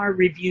VNR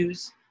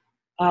reviews.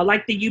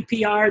 Like the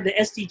UPR, the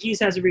SDGs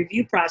has a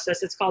review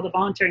process. It's called a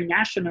Voluntary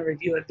National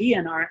Review, a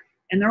VNR,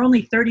 and they're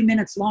only 30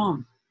 minutes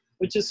long,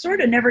 which is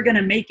sort of never going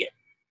to make it.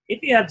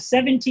 If you have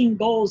 17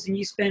 goals and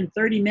you spend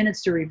 30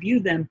 minutes to review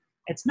them,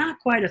 it's not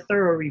quite a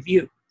thorough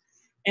review.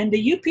 And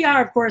the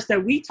UPR, of course,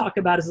 that we talk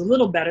about is a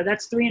little better.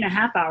 That's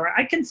 3.5 hours.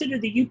 I consider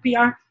the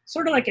UPR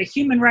sort of like a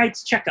human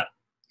rights checkup.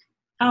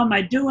 How am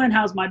I doing?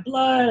 How's my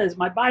blood? Is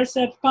my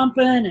biceps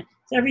pumping? Is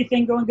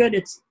everything going good?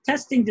 It's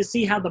testing to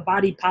see how the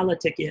body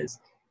politic is.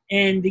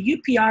 And the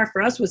UPR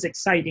for us was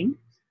exciting,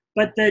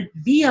 but the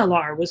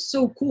VLR was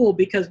so cool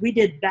because we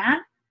did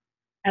that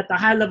at the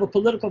high-level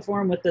political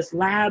forum with this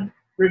lab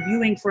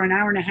reviewing for an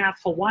hour and a half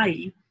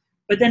Hawaii.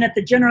 But then at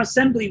the General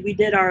Assembly, we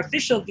did our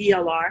official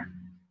VLR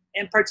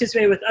and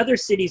participated with other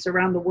cities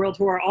around the world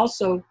who are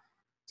also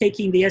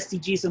taking the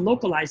SDGs and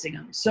localizing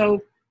them.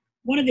 So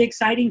one of the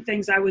exciting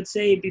things I would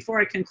say before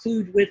I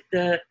conclude with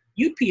the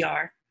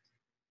UPR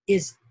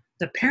is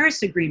the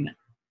Paris Agreement.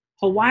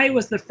 Hawaii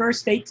was the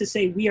first state to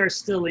say we are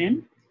still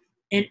in.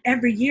 And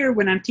every year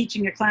when I'm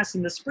teaching a class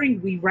in the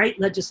spring, we write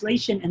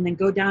legislation and then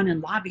go down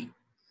and lobby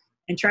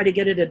and try to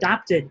get it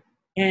adopted.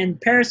 And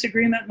Paris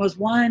Agreement was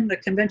one, the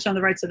Convention on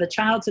the Rights of the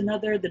Child's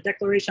another, the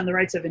Declaration on the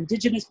Rights of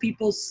Indigenous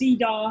Peoples,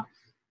 CEDAW.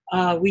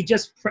 We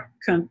just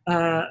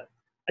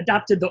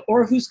adopted the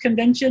Aarhus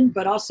Convention,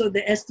 but also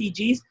the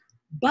SDGs.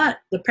 But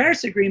the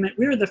Paris Agreement,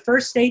 we were the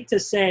first state to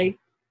say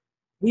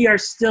we are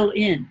still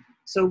in.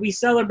 So we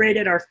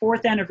celebrated our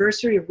 4th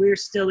anniversary of We're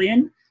Still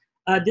In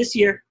this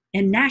year.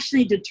 And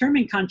nationally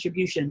determined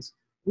contributions,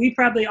 we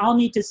probably all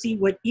need to see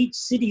what each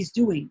city's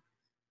doing.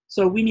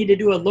 So we need to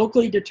do a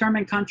locally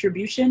determined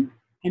contribution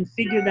and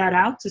figure that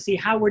out to see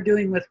how we're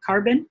doing with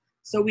carbon.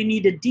 So we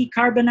need to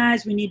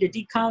decarbonize, we need to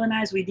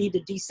decolonize, we need to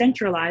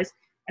decentralize.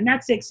 And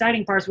that's the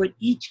exciting part, is what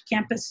each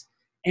campus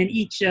and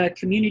each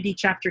community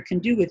chapter can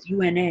do with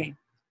UNA.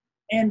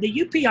 And the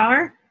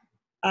UPR,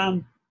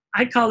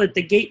 I call it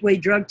the gateway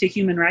drug to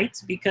human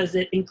rights because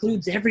it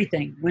includes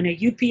everything. When a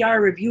UPR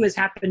review is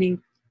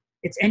happening,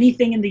 it's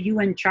anything in the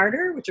UN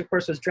Charter, which of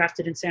course was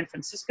drafted in San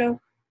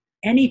Francisco,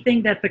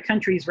 anything that the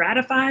country's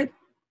ratified,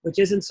 which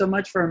isn't so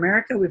much for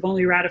America. We've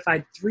only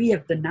ratified 3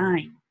 of the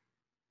 9.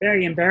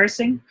 Very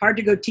embarrassing. Hard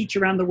to go teach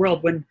around the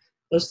world when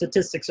those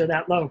statistics are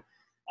that low.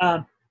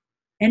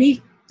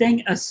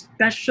 Anything a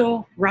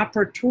special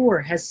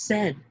rapporteur has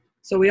said.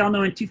 So we all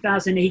know in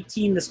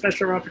 2018, the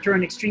special rapporteur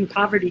on extreme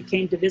poverty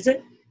came to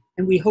visit,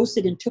 and we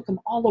hosted and took them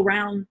all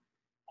around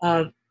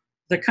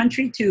the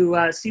country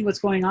to see what's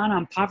going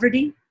on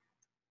poverty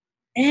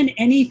and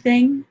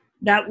anything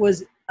that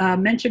was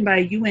mentioned by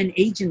a UN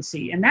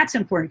agency. And that's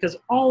important because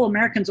all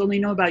Americans only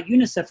know about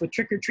UNICEF with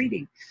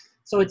trick-or-treating.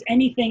 So it's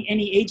anything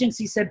any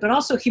agency said, but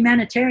also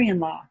humanitarian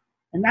law.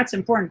 And that's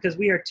important because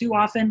we are too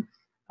often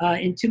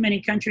in too many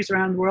countries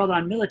around the world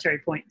on military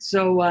points.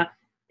 So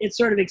it's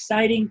sort of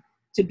exciting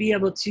to be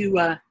able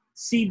to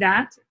see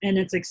that. And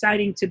it's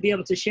exciting to be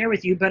able to share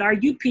with you. But our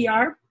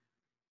UPR,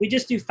 we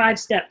just do 5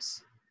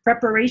 steps: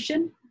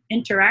 preparation,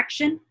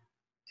 interaction,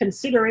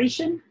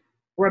 consideration.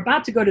 We're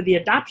about to go to the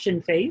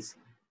adoption phase,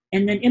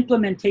 and then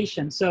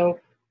implementation. So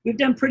we've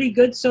done pretty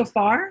good so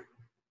far.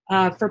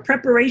 For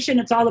preparation,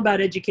 it's all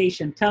about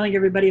education, telling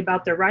everybody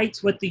about their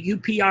rights, what the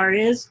UPR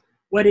is,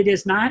 what it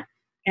is not,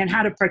 and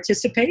how to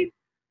participate.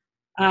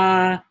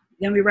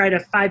 Then we write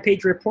a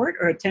 5-page report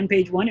or a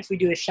 10-page one if we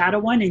do a shadow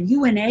one. And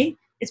UNA,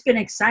 it's been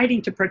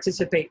exciting to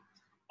participate.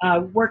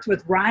 Worked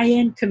with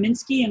Ryan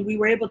Kaminsky, and we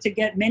were able to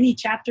get many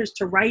chapters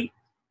to write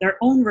their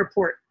own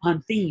report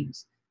on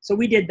themes. So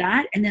we did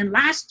that. And then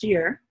last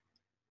year,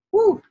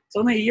 it's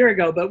only a year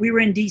ago, but we were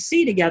in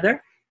DC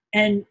together,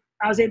 and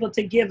I was able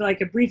to give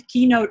like a brief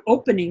keynote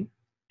opening.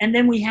 And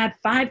then we had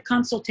 5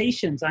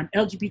 consultations on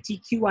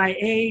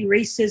LGBTQIA,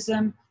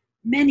 racism,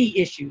 many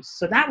issues.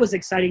 So that was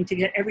exciting to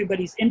get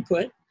everybody's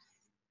input.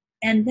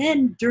 And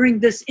then during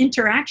this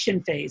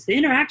interaction phase, the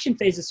interaction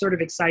phase is sort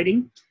of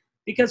exciting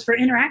because for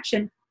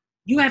interaction,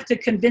 you have to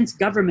convince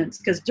governments,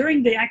 because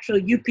during the actual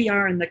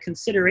UPR and the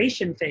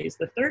consideration phase,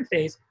 the 3rd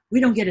phase,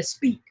 we don't get to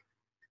speak.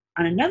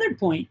 On another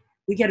point,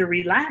 we get to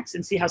relax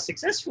and see how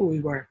successful we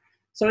were.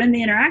 So in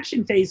the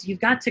interaction phase, you've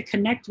got to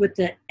connect with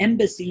the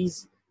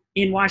embassies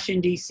in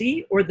Washington,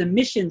 D.C., or the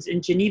missions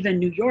in Geneva and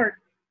New York,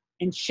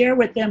 and share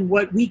with them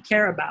what we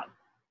care about.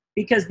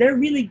 Because they're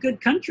really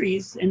good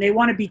countries and they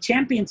want to be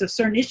champions of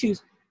certain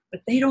issues,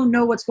 but they don't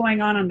know what's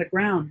going on the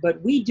ground.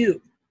 But we do.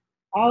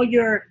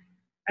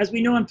 As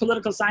we know in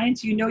political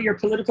science, you know your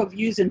political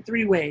views in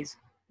 3 ways.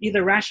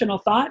 Either rational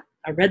thought,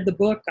 I read the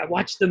book, I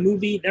watched the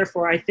movie,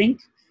 therefore I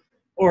think.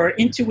 Or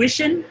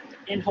intuition,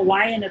 in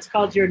Hawaiian it's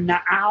called your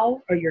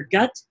na'au, or your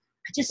gut.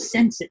 I just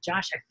sense it,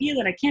 Josh. I feel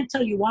it. I can't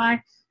tell you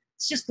why.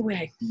 It's just the way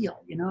I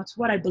feel, it's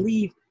what I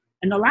believe.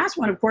 And the last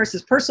one, of course,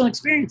 is personal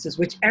experiences,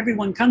 which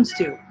everyone comes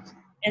to.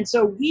 And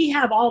so we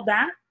have all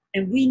that,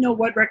 and we know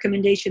what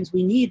recommendations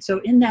we need. So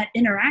in that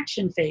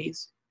interaction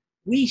phase,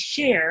 we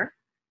share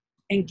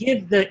and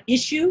give the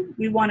issue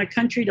we want a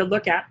country to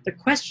look at, the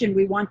question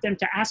we want them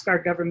to ask our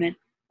government,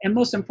 and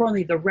most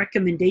importantly, the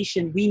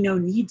recommendation we know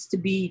needs to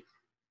be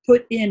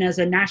put in as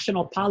a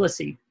national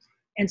policy.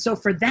 And so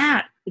for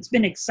that, it's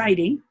been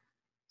exciting,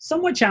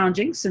 somewhat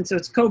challenging since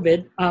it's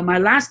COVID. My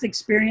last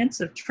experience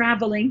of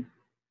traveling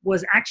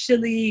was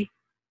actually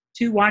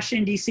to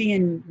Washington, D.C.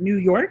 and New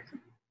York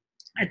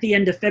at the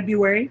end of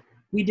February.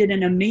 We did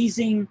an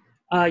amazing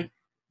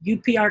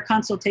UPR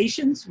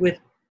consultations with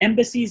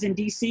embassies in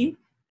D.C.,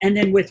 and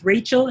then with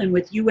Rachel and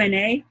with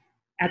UNA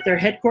at their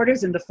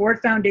headquarters in the Ford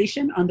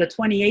Foundation on the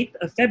 28th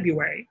of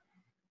February.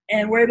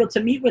 And we're able to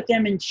meet with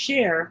them and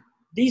share,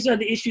 these are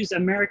the issues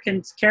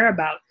Americans care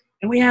about.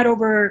 And we had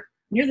over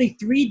nearly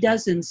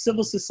 36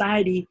 civil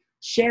society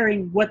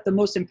sharing what the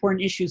most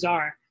important issues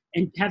are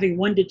and having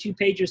 1 to 2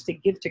 pages to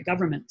give to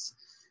governments.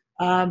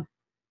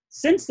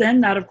 Since then,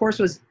 that of course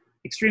was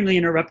extremely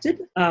interrupted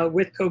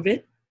with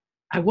COVID.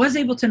 I was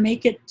able to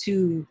make it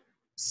to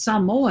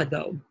Samoa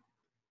though,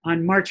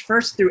 on March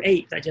 1st through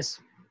 8th. I just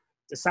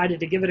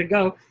decided to give it a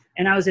go.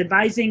 And I was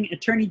advising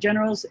attorney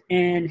generals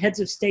and heads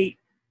of state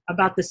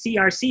about the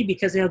CRC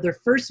because they had their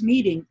first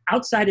meeting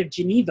outside of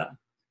Geneva.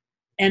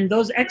 And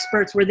those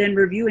experts were then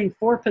reviewing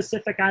 4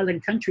 Pacific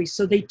Island countries.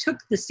 So they took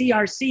the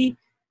CRC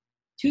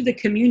to the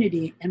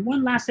community. And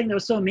one last thing that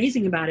was so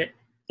amazing about it,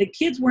 the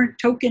kids weren't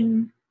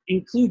token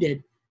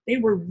included. They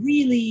were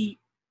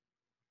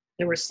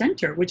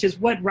center, which is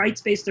what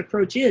rights-based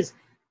approach is.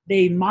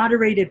 They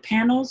moderated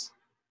panels.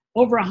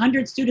 Over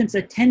 100 students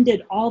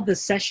attended all the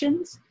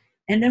sessions.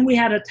 And then we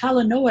had a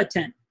Talanoa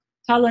tent.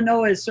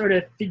 Talanoa is sort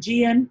of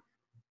Fijian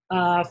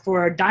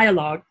for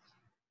dialogue.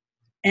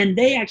 And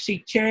they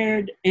actually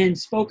chaired and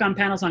spoke on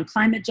panels on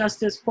climate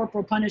justice,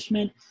 corporal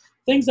punishment,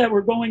 things that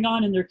were going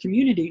on in their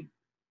community.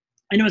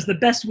 And it was the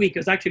best week. It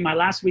was actually my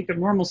last week of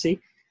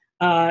normalcy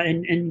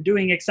and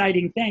doing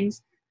exciting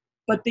things.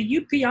 But the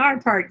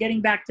UPR part, getting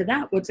back to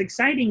that, what's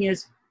exciting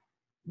is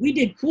we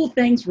did cool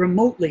things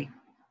remotely.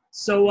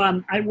 So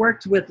I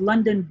worked with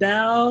London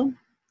Bell,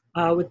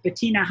 with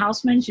Bettina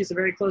Hausman. She's a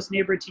very close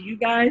neighbor to you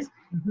guys.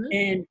 Mm-hmm.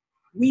 And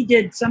we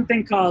did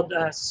something called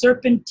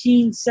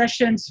Serpentine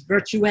Sessions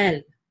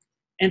Virtuelles.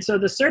 And so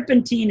the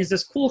Serpentine is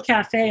this cool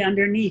cafe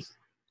underneath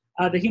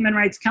the Human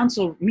Rights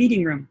Council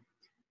meeting room.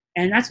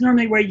 And that's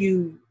normally where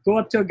you go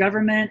up to a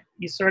government,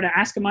 you sort of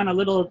ask them on a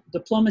little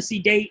diplomacy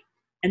date,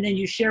 and then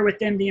you share with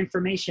them the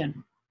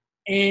information.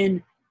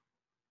 And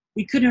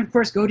we couldn't, of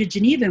course, go to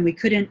Geneva, and we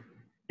couldn't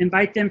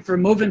invite them for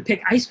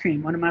Movenpick ice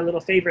cream, one of my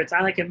little favorites.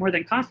 I like it more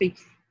than coffee.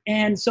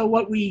 And so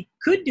what we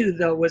could do,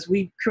 though, was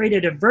we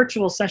created a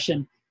virtual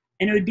session.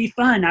 and it would be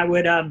fun. I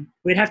would,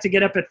 we'd have to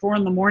get up at 4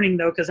 a.m.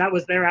 though, because that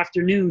was their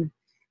afternoon.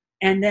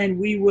 And then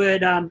we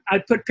would,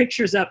 I'd put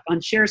pictures up on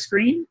share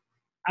screen.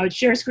 I would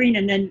share screen,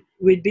 and then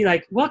we'd be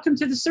like, welcome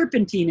to the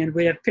Serpentine. And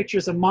we'd have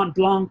pictures of Mont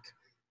Blanc,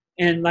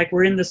 and like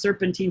we're in the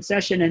Serpentine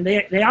session, and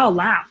they all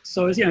laughed.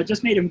 So it was, it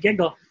just made them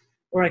giggle.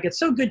 Or like, it's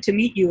so good to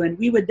meet you. And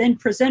we would then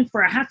present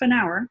for a half an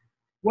hour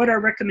what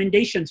our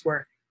recommendations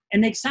were.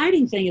 And the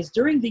exciting thing is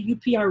during the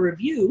UPR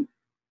review,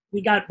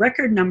 we got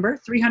record number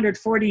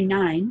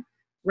 349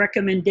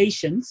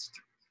 recommendations.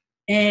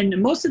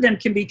 And most of them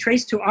can be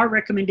traced to our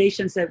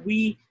recommendations that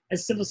we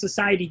as civil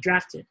society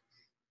drafted.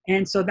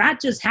 And so that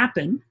just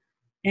happened.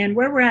 And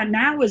where we're at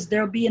now is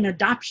there'll be an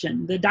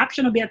adoption. The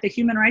adoption will be at the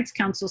Human Rights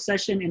Council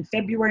session in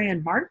February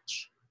and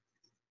March.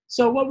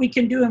 So what we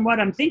can do and what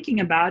I'm thinking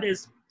about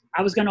is,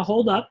 I was gonna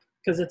hold up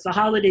because it's the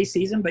holiday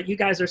season, but you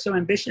guys are so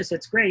ambitious,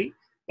 it's great.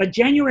 But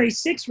January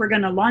 6th, we're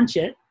gonna launch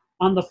it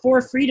on the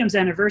 4 Freedoms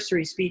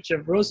anniversary speech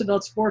of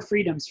Roosevelt's 4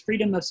 freedoms: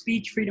 freedom of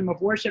speech, freedom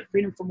of worship,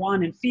 freedom from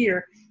want and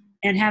fear,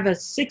 and have a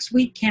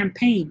 6-week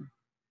campaign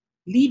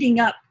leading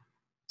up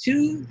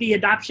to the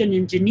adoption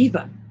in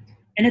Geneva.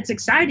 And it's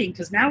exciting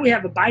because now we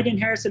have a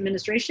Biden-Harris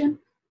administration.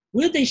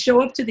 Will they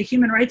show up to the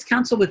Human Rights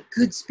Council with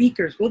good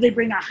speakers? Will they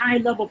bring a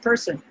high-level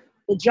person?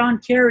 Will John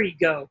Kerry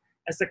go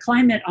as the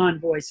climate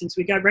envoy, since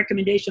we got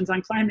recommendations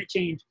on climate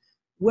change?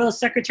 Will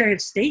Secretary of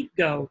State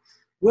go?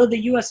 Will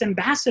the US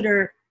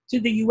ambassador to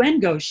the UN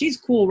go? She's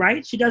cool,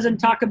 right? She doesn't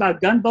talk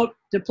about gunboat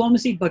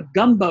diplomacy, but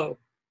gumbo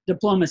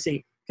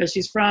diplomacy, because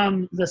she's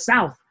from the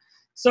South.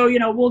 So,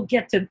 we'll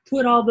get to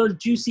put all those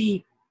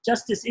juicy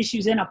justice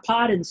issues in a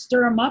pot and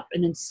stir them up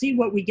and then see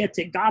what we get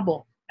to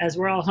gobble as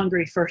we're all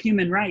hungry for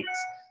human rights.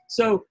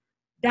 So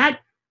that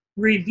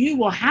review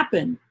will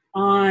happen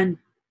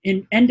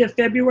in end of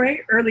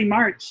February, early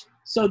March.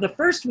 So the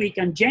first week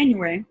in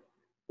January,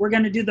 we're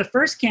going to do the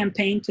first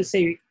campaign to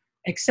say,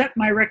 accept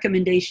my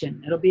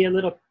recommendation. It'll be a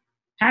little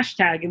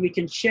hashtag and we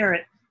can share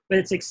it, but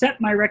it's accept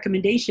my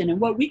recommendation.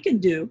 And what we can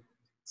do,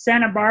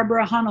 Santa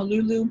Barbara,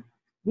 Honolulu,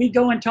 we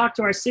go and talk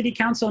to our city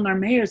council and our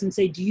mayors and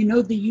say, do you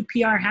know the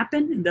UPR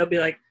happened? And they'll be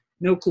like,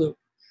 no clue.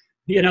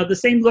 The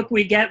same look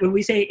we get when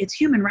we say it's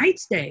Human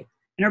Rights Day.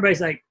 And everybody's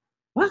like,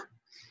 what?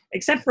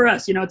 Except for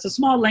us, it's a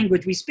small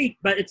language we speak,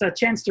 but it's a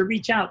chance to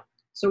reach out.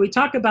 So we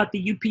talk about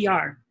the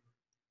UPR,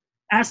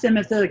 ask them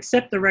if they'll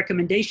accept the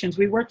recommendations.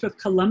 We worked with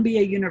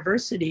Columbia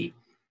University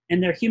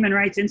and their Human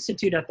Rights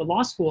Institute at the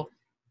law school.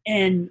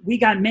 And we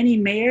got many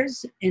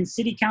mayors and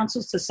city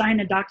councils to sign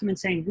a document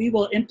saying we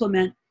will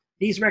implement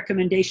these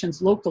recommendations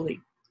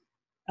locally.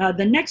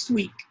 The next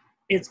week,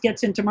 it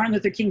gets into Martin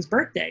Luther King's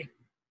birthday.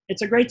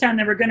 It's a great time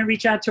that we're going to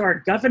reach out to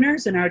our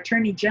governors and our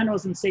attorney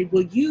generals and say,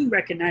 will you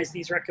recognize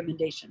these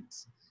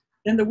recommendations?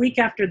 Then the week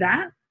after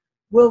that,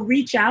 we'll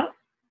reach out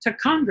to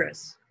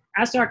Congress,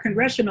 ask our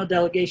congressional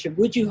delegation,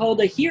 would you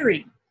hold a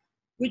hearing?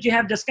 Would you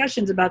have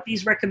discussions about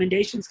these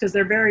recommendations? Because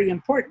they're very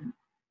important,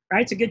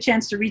 right? It's a good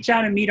chance to reach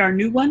out and meet our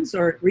new ones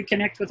or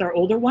reconnect with our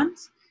older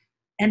ones.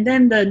 And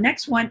then the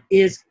next one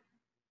is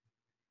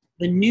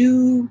the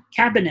new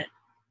cabinet,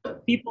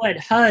 people at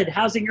HUD,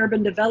 Housing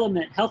Urban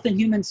Development, Health and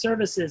Human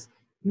Services.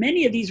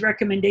 Many of these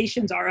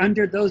recommendations are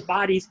under those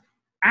bodies.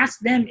 Ask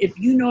them if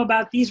you know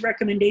about these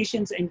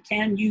recommendations and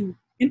can you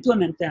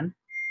implement them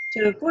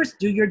to, of course,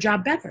 do your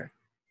job better.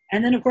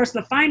 And then, of course,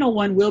 the final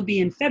one will be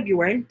in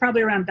February,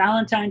 probably around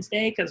Valentine's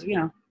Day, because, we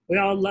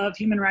all love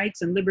human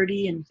rights and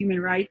liberty and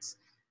human rights.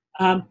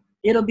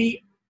 It'll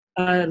be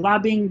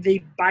lobbying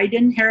the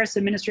Biden-Harris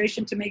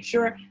administration to make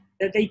sure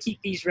that they take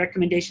these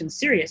recommendations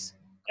serious.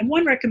 And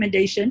one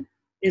recommendation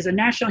is a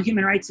national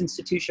human rights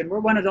institution.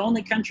 We're one of the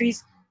only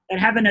countries that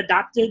haven't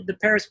adopted the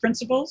Paris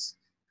Principles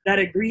that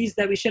agrees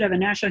that we should have a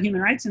national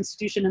human rights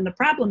institution. And the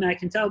problem, and I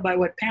can tell by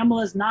what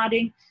Pamela's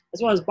nodding,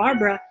 as well as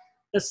Barbara,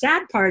 the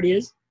sad part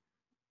is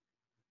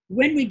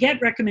when we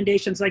get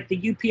recommendations like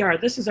the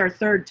UPR, this is our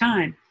 3rd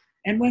time,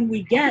 and when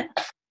we get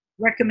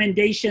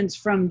recommendations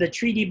from the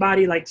treaty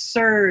body like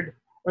CERD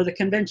or the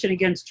Convention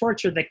Against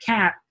Torture, the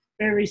CAT,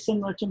 very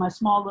similar to my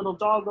small little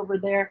dog over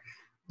there.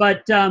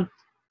 But,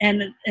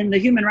 and the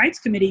Human Rights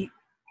Committee,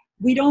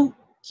 we don't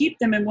keep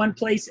them in one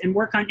place and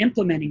work on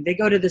implementing. They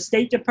go to the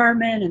State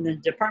Department and the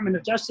Department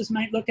of Justice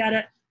might look at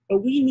it,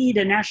 but we need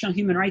a national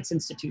human rights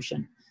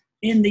institution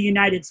in the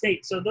United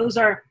States. So those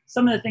are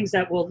some of the things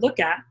that we'll look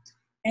at.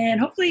 And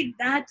hopefully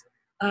that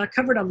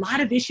covered a lot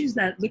of issues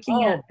that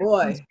looking at. Oh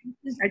boy.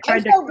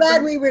 I'm so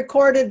glad we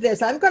recorded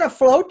this. I'm going to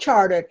flow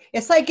chart it.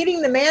 It's like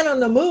getting the man on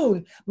the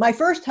moon. My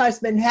first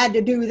husband had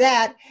to do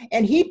that,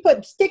 and he put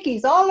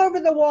stickies all over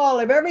the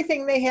wall of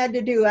everything they had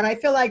to do. And I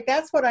feel like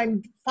that's what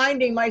I'm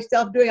finding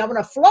myself doing. I'm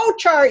going to flow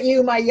chart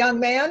you, my young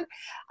man.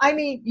 I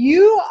mean,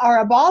 you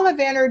are a ball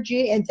of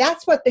energy, and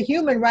that's what the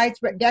Human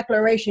Rights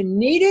Declaration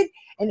needed.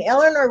 And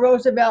Eleanor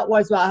Roosevelt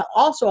was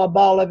also a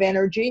ball of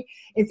energy.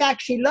 In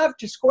fact, she loved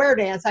to square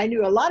dance. I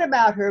knew a lot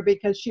about her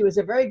because she was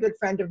a very good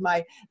friend of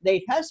my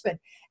late husband.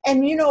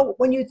 And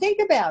when you think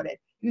about it,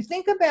 You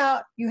think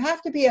about, you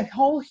have to be a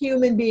whole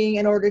human being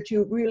in order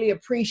to really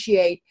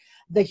appreciate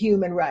the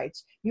human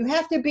rights. You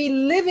have to be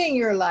living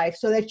your life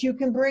so that you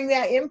can bring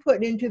that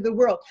input into the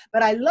world.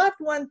 But I loved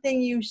one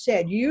thing you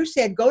said. You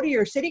said, go to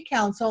your city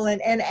council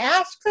and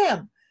ask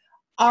them,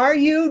 are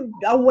you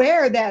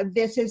aware that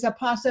this is a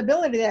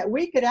possibility that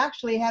we could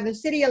actually have a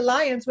city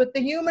alliance with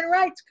the human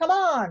rights? Come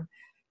on,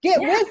 get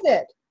with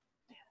it.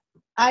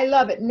 I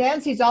love it.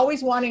 Nancy's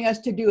always wanting us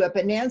to do it,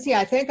 but Nancy,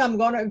 I think I'm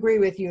going to agree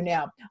with you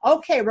now.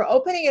 Okay, we're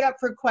opening it up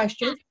for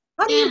questions.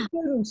 How do your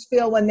students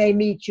feel when they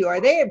meet you?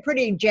 Are they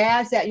pretty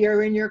jazzed that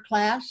you're in your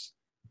class?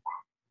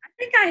 I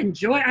think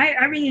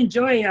I really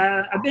enjoy,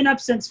 I've been up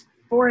since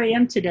 4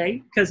 a.m.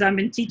 today because I've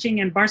been teaching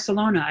in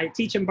Barcelona. I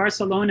teach in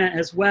Barcelona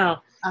as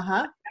well.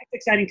 Uh-huh. That's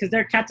exciting because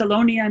they're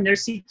Catalonia and they're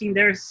seeking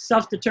their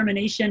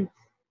self-determination.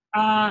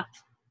 I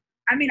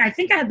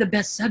think I have the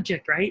best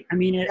subject, right?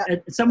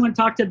 Someone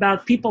talked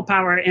about people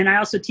power, and I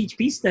also teach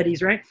peace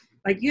studies, right?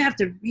 Like, you have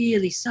to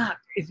really suck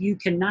if you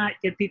cannot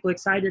get people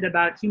excited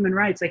about human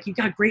rights. Like, you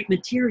got great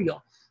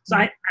material. So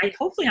I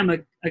hopefully I'm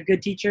a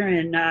good teacher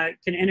and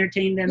can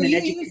entertain them. Do you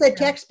use a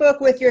textbook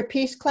with your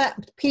peace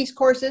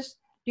courses?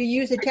 Do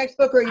you use a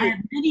textbook, or I have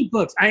many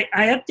books. I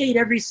update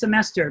every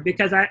semester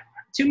because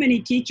too many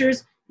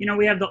teachers,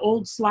 we have the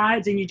old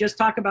slides and you just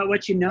talk about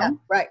what you know. Yeah,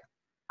 right.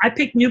 I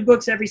pick new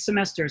books every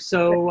semester.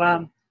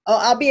 So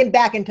I'll be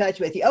back in touch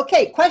with you.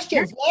 Okay,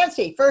 questions. Yeah.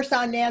 Nancy, first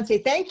on Nancy.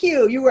 Thank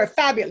you. You were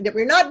fabulous.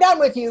 We're not done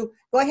with you.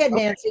 Go ahead,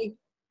 Nancy.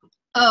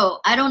 Oh,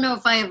 I don't know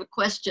if I have a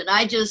question.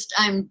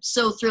 I'm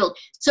so thrilled.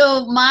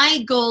 So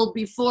my goal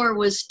before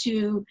was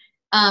to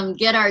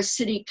get our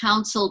city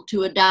council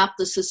to adopt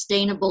the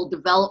Sustainable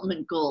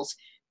Development Goals.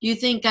 Do you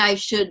think I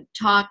should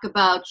talk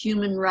about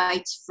human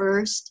rights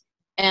first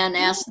and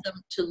ask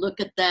them to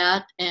look at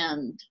that,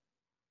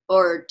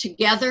 or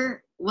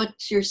together?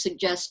 What's your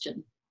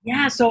suggestion?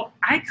 Yeah, so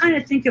I kind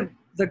of think of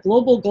the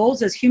global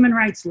goals as human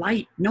rights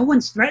light. No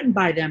one's threatened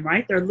by them,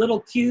 right? They're little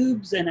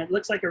cubes and it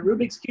looks like a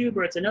Rubik's Cube,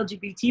 or it's an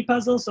LGBT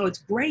puzzle, so it's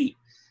great.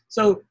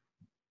 So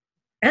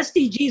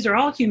SDGs are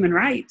all human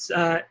rights,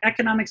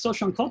 economic,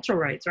 social, and cultural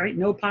rights, right?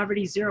 No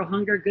poverty, zero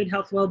hunger, good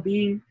health,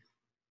 well-being,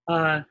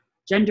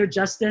 gender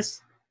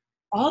justice,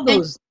 all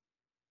those.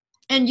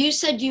 And you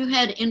said you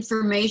had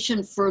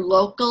information for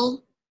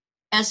local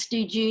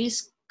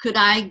SDGs. Could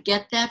I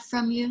get that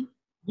from you?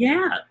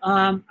 Yeah,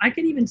 I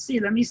can even see,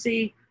 let me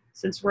see,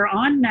 since we're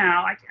on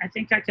now, I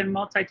think I can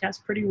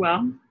multitask pretty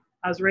well.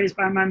 I was raised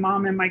by my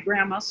mom and my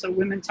grandma, so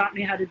women taught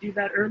me how to do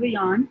that early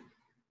on.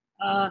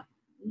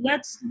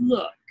 Let's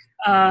look.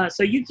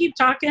 So you keep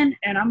talking,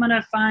 and I'm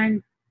gonna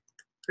find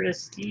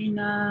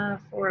Christina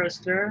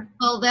Forrester.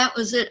 Well, that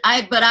was it.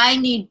 But I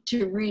need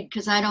to read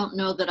because I don't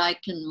know that I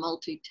can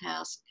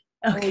multitask.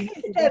 Okay,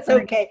 that's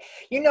okay.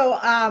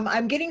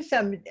 I'm getting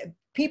some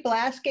people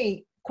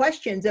asking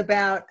questions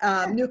about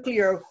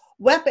nuclear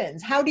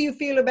weapons. How do you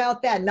feel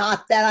about that?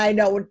 Not that I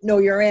know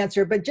your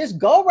answer, but just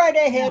go right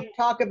ahead and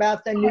talk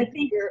about the nuclear. I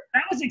think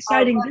that was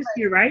exciting this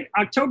year, right?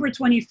 October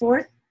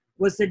 24th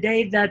was the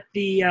day that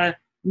the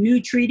new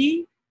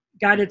treaty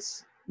got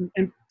its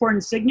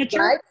important signature.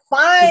 Right,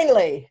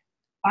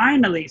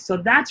 finally. So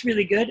that's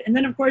really good. And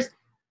then, of course,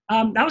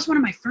 that was one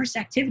of my first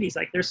activities.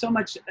 Like, there's so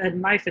much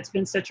in life. It's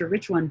been such a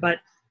rich one. But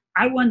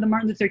I won the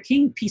Martin Luther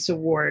King Peace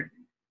Award.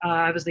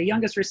 I was the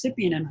youngest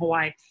recipient in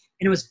Hawaii.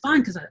 And it was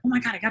fun because, oh my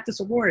God, I got this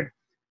award.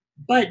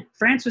 But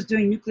France was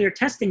doing nuclear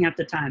testing at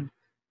the time.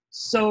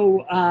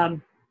 So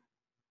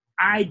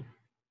I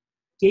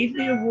gave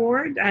the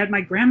award. I had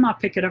my grandma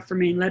pick it up for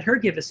me and let her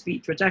give a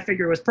speech, which I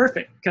figured was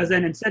perfect. Because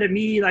then instead of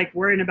me like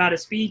worrying about a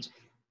speech,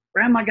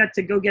 grandma got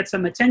to go get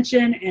some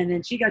attention. And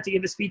then she got to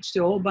give a speech to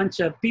a whole bunch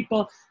of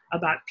people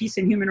about peace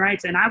and human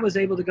rights. And I was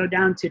able to go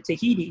down to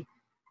Tahiti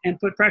and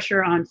put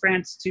pressure on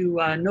France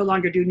to no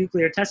longer do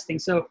nuclear testing.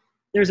 So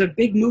there's a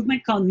big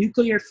movement called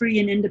Nuclear Free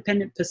and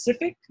Independent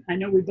Pacific. I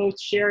know we both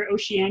share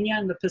Oceania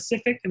and the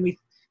Pacific, and we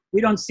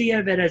don't see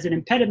of it as an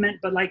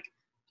impediment, but like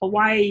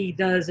Hawaii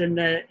does and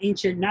the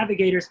ancient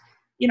navigators,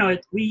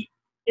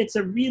 it's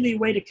a really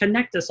way to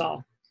connect us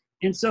all.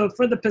 And so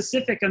for the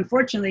Pacific,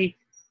 unfortunately,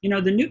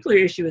 the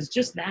nuclear issue is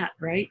just that,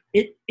 right?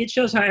 It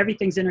shows how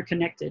everything's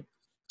interconnected.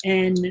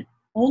 And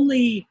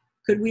only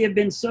could we have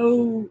been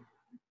so,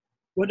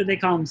 what do they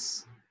call them?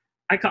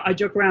 I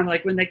joke around,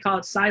 like when they call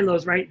it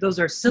silos, right? Those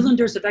are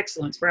cylinders of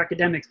excellence for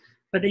academics,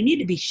 but they need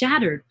to be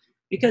shattered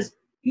because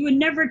you would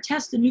never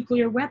test a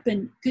nuclear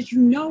weapon because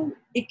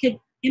it could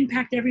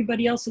impact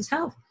everybody else's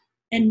health.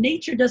 And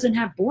nature doesn't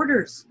have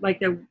borders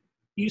like they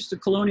used to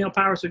colonial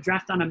powers would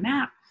draft on a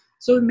map.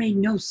 So it made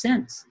no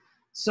sense.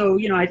 So,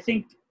 I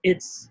think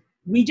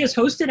we just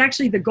hosted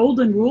actually the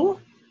Golden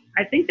Rule.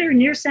 I think they're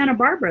near Santa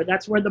Barbara.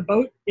 That's where the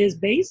boat is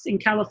based in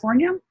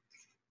California.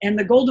 And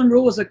the Golden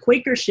Rule was a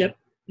Quaker ship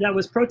that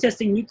was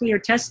protesting nuclear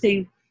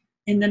testing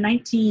in the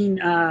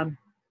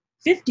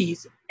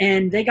 1950s,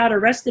 and they got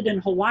arrested in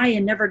Hawaii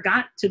and never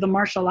got to the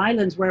Marshall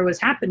Islands where it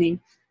was happening.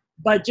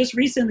 But just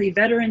recently,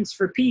 Veterans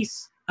for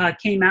Peace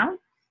came out,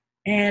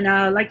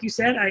 and like you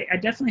said, I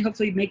definitely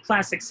hopefully make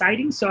class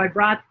exciting. So I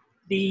brought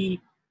the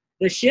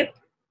ship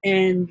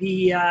and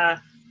the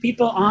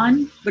people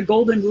on the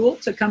Golden Rule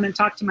to come and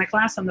talk to my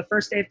class on the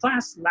first day of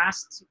class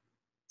last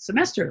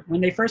semester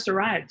when they first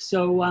arrived.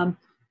 So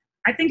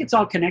I think it's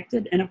all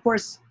connected. And of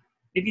course,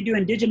 if you do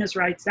indigenous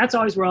rights, that's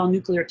always where all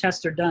nuclear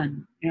tests are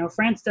done. You know,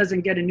 France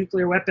doesn't get a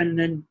nuclear weapon and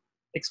then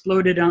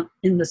explode it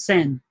in the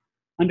Seine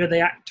under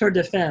the Tour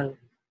Eiffel.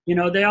 You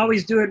know, they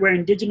always do it where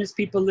indigenous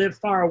people live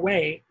far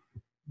away.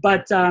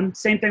 But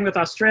same thing with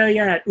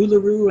Australia at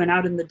Uluru and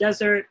out in the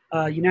desert.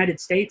 United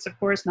States, of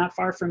course, not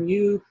far from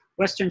you.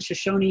 Western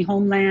Shoshone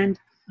homeland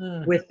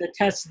with the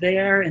tests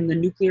there and the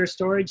nuclear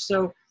storage.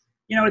 So,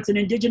 you know, it's an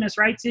indigenous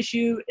rights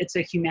issue. It's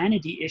a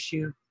humanity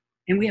issue.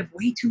 And we have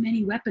way too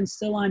many weapons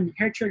still on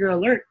hair trigger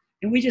alert.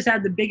 And we just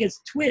had the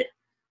biggest twit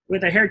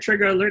with a hair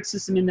trigger alert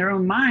system in their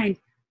own mind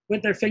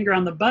with their finger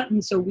on the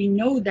button. So we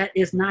know that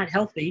is not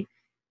healthy.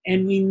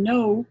 And we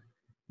know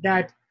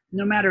that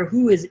no matter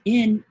who is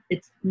in,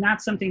 it's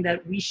not something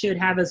that we should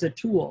have as a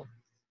tool.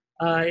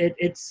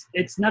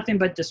 It's nothing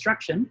but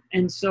destruction.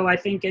 And so I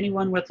think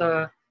anyone with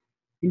a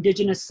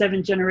indigenous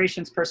 7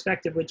 generations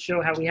perspective would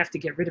show how we have to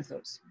get rid of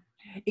those.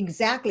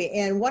 Exactly.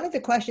 And one of the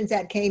questions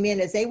that came in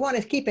is they want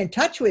to keep in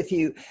touch with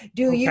you.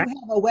 Do you have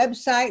a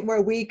website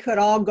where we could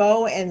all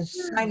go and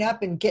sign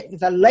up and get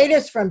the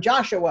latest from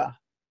Joshua?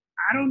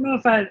 I don't know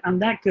if I'm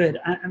that good.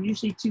 I'm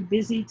usually too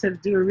busy to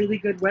do a really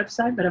good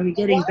website, but I'm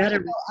getting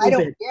better. I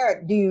don't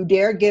dare. Do you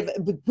dare give?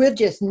 We'll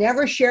just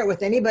never share it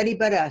with anybody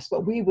but us,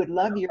 but we would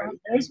love your.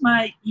 There's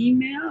my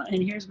email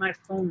and here's my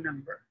phone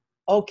number.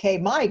 Okay.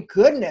 My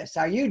goodness.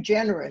 Are you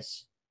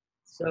generous?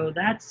 So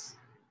that's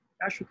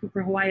Joshua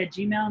Cooper Hawaii at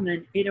Gmail, and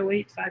then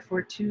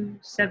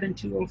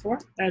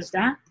 808-542-7204. That's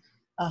that.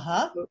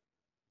 So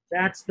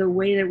that's the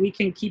way that we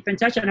can keep in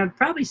touch. And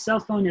probably cell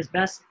phone is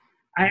best.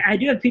 I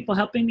do have people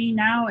helping me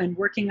now and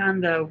working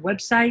on the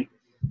website,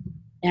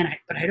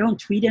 but I don't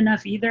tweet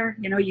enough either.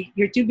 You know,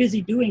 you're too busy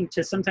doing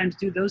to sometimes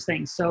do those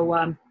things.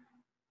 So,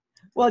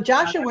 well,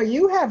 Joshua,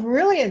 you have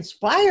really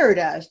inspired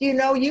us. You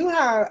know, you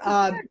are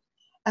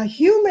a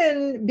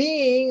human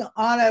being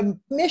on a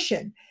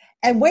mission.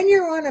 And when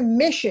you're on a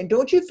mission,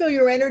 don't you feel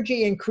your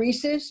energy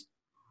increases?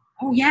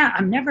 Oh, yeah.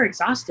 I'm never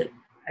exhausted.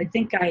 I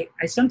think I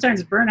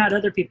sometimes burn out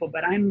other people,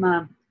 but I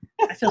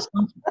feel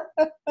spunky.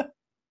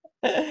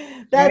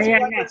 That's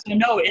yeah. So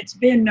no, it's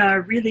been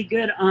really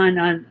good on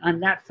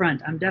that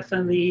front. I'm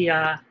definitely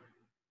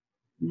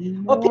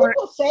well,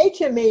 people say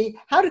to me,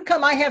 how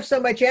come I have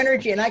so much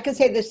energy? And I can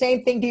say the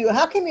same thing to you.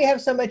 How come you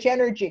have so much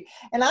energy?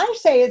 And I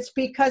say it's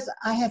because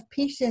I have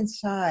peace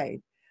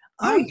inside.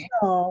 I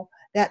know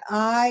that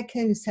I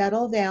can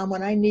settle down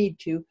when I need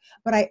to,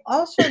 but I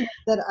also know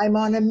that I'm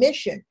on a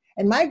mission.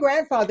 And my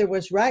grandfather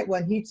was right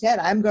when he said,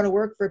 I'm going to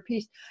work for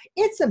peace.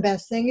 It's the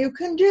best thing you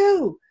can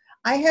do.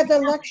 I have the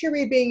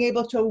luxury of being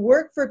able to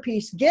work for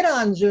peace, get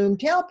on Zoom,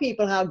 tell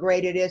people how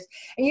great it is.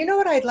 And you know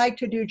what I'd like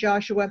to do,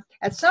 Joshua?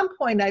 At some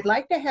point, I'd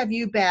like to have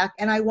you back,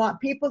 and I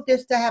want people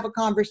just to have a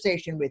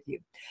conversation with you.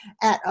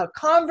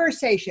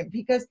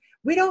 Because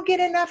we don't get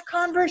enough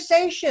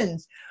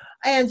conversations.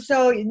 And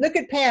so look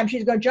at Pam.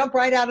 She's going to jump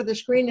right out of the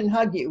screen and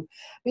hug you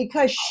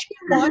because she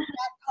wants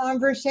that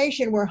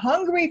conversation. We're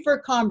hungry for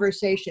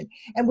conversation.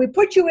 And we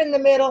put you in the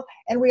middle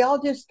and we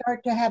all just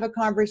start to have a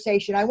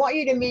conversation. I want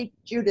you to meet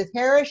Judith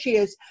Harris. She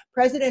is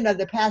president of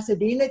the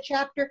Pasadena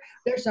chapter.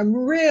 There's some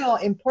real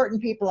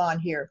important people on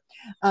here.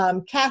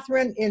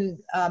 Catherine in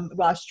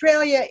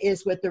Australia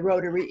is with the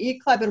Rotary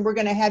E-Club, and we're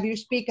going to have you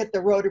speak at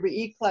the Rotary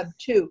E-Club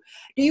too.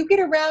 Do you get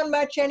around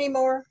much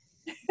anymore?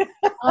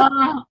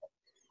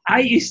 I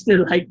used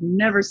to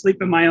never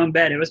sleep in my own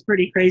bed. It was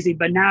pretty crazy,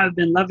 but now I've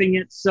been loving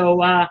it.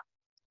 So I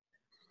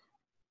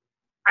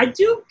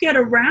do get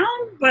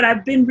around, but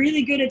I've been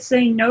really good at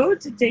saying no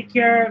to take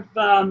care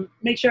of,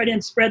 make sure I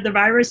didn't spread the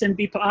virus and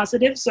be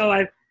positive. So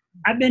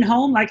I've been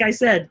home, like I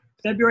said,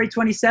 February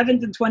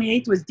 27th and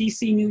 28th was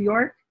DC, New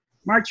York.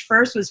 March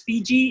 1st was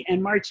Fiji,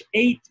 and March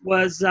 8th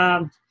was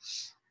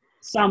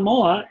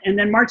Samoa. And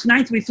then March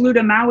 9th, we flew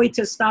to Maui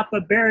to stop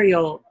a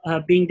burial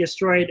being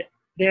destroyed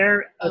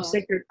there of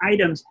sacred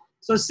items.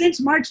 So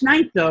since March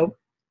 9th, though,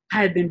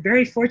 I have been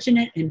very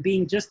fortunate in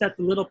being just at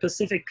the little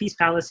Pacific Peace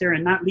Palace here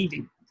and not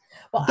leaving.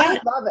 Well, I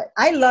love it.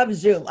 I love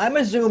Zoom. I'm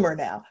a Zoomer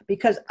now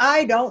because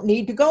I don't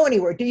need to go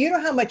anywhere. Do you know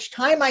how much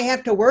time I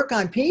have to work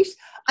on peace?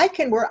 I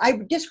can work. I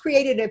just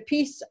created a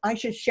piece. I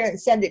should share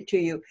and send it to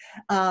you.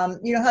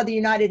 You know how the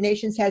United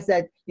Nations has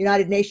that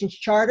United Nations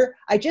Charter?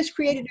 I just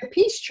created a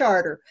peace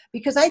charter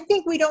because I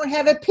think we don't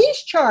have a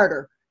peace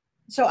charter.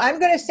 So I'm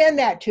going to send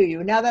that to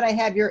you now that I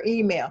have your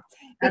email.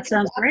 That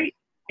sounds great.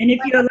 And if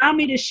you allow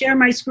me to share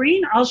my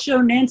screen, I'll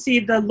show Nancy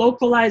the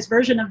localized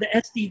version of the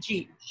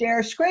SDG.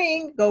 Share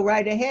screen. Go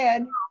right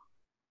ahead.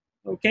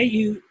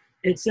 Okay.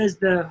 It says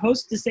the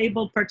host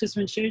disabled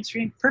participant shared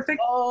screen.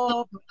 Perfect.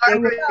 Oh,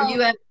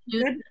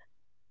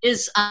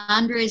 is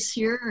Andres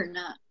here or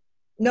not?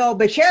 No,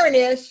 but Sharon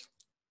is.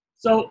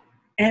 So,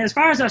 and as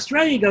far as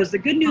Australia goes, the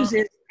good news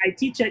is I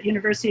teach at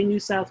University of New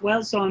South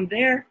Wales, so I'm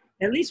there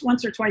at least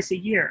once or twice a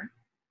year.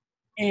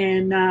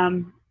 And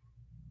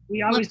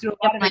we always do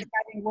a lot of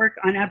exciting work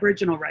on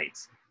Aboriginal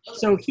rights.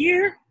 So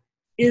here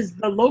is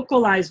the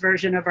localized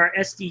version of our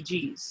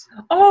SDGs.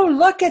 Oh,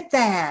 look at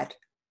that.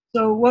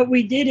 So what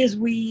we did is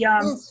we,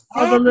 It's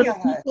all the little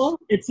fabulous. people,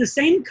 it's the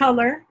same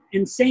color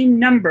and same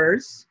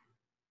numbers,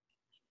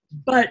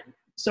 but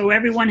so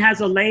everyone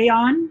has a lay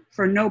on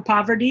for no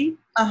poverty.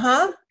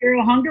 Uh-huh.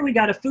 Zero hunger, we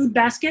got a food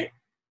basket,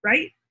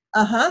 right?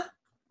 Uh-huh.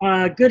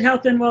 Good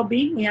health and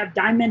well-being, we have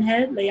Diamond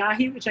Head,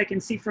 Leahi, which I can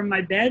see from my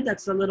bed.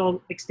 That's the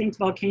little extinct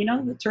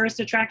volcano, the tourist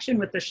attraction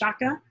with the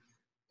shaka.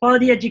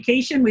 Quality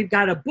education, we've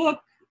got a book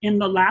in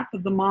the lap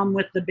of the mom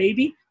with the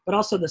baby, but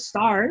also the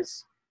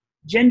stars.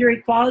 Gender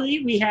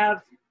equality, we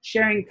have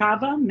sharing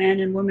kava,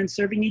 men and women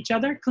serving each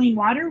other. Clean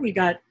water, we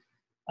got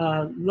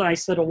a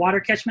nice little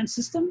water catchment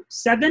system.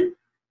 7,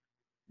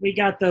 we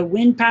got the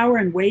wind power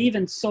and wave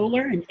and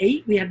solar. And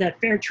 8, we have that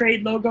fair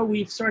trade logo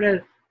we've sort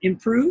of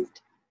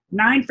improved.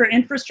 9 for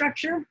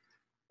infrastructure.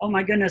 Oh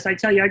my goodness, I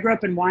tell you, I grew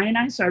up in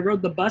Waianae, so I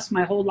rode the bus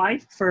my whole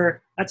life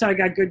that's how I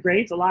got good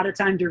grades, a lot of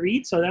time to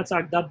read, so that's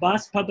the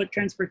bus, public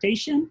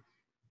transportation.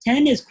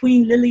 10 is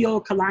Queen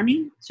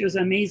Liliuokalani. She was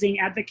an amazing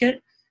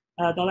advocate,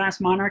 the last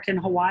monarch in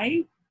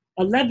Hawaii.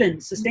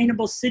 11,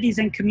 sustainable cities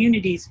and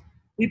communities.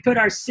 We put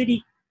our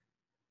city,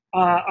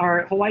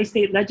 our Hawaii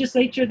State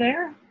Legislature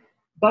there,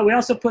 but we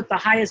also put the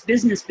highest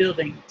business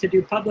building to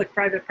do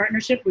public-private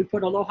partnership. We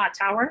put Aloha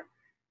Tower.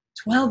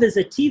 12 is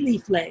a tea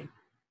leaf lei,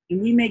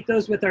 and we make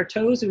those with our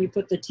toes, and we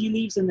put the tea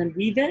leaves and then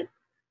weave it.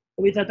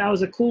 We thought that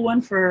was a cool one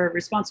for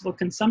responsible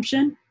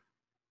consumption.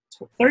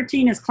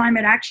 13 is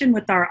climate action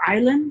with our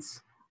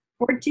islands.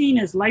 14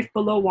 is life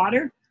below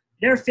water.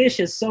 Their fish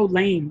is so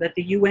lame that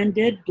the UN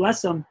did,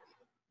 bless them.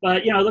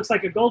 But, it looks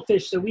like a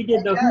goldfish, so we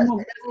did the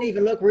humu. It doesn't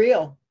even look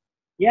real.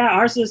 Yeah,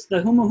 ours is the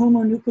humu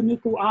humu nuku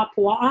nuku a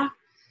pua'a.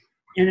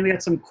 And then we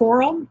got some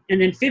coral.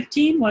 And then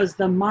 15 was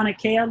the Mauna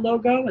Kea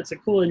logo. It's a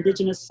cool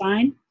indigenous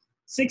sign.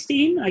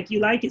 16, like you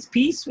like, is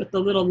peace with the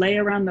little lei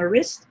around the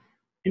wrist.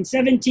 And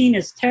 17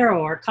 is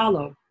taro or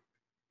kalo.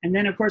 And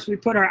then, of course, we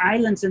put our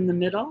islands in the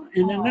middle.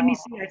 And then let me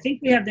see, I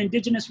think we have the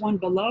indigenous one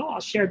below. I'll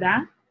share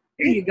that.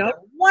 Here you go.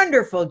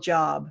 Wonderful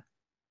job.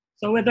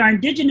 So with our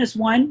indigenous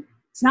one,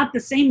 it's not the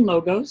same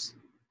logos.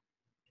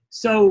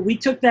 So we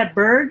took that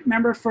bird,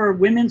 remember, for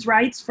women's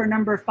rights for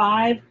number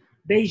 5,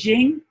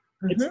 Beijing.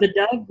 It's the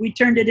dove. We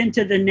turned it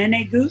into the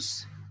nene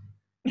goose.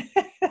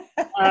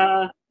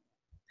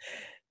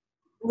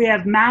 We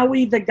have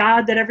Maui, the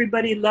god that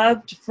everybody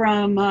loved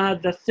from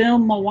the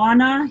film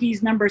Moana.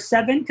 He's number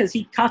 7 because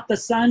he caught the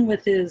sun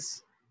with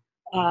his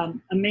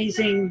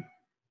amazing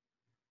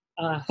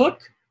hook.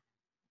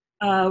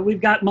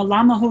 We've got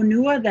Malama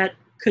Honua, that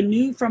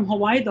canoe from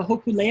Hawaii, the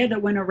Hokulea that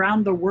went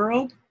around the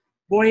world,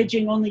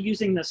 voyaging only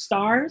using the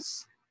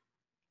stars.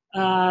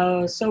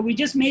 So we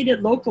just made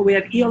it local. We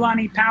have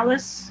Iolani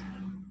Palace,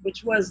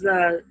 which was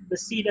the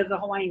seat of the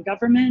Hawaiian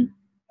government.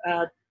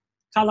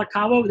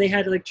 Kalakaua, they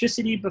had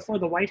electricity before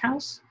the White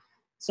House.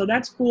 So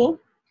that's cool.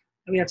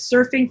 And we have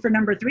surfing for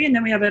number 3, and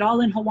then we have it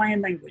all in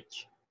Hawaiian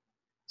language.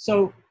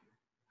 So,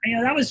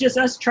 that was just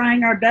us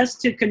trying our best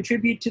to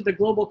contribute to the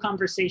global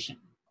conversation.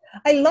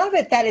 I love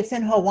it that it's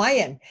in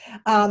Hawaiian.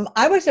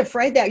 I was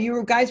afraid that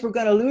you guys were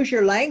going to lose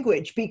your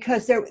language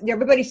because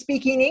everybody's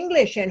speaking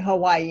English in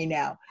Hawaii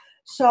now.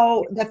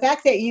 So the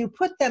fact that you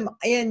put them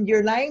in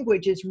your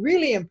language is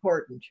really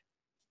important.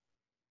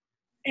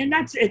 And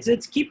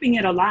it's keeping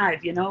it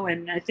alive,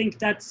 and I think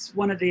that's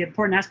one of the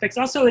important aspects.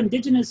 Also,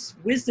 indigenous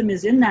wisdom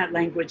is in that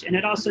language, and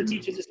it also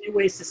teaches us new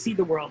ways to see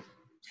the world.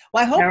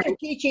 Well, I hope they're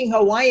teaching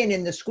Hawaiian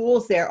in the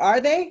schools there. Are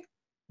they?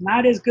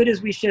 Not as good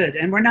as we should.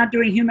 And we're not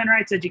doing human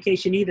rights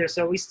education either.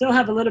 So we still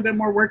have a little bit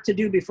more work to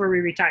do before we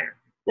retire.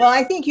 Well,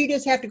 I think you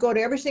just have to go to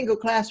every single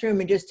classroom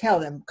and just tell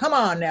them, come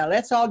on now,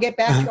 let's all get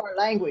back to our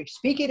language.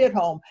 Speak it at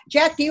home.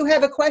 Jack, do you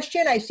have a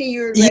question? I see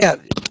you're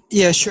ready.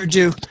 Yeah, sure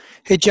do.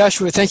 Hey,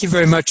 Joshua, thank you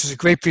very much. It was a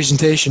great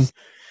presentation.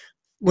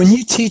 When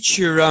you teach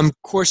your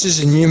courses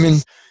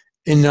in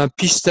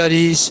peace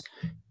studies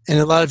and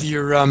a lot of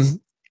your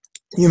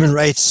human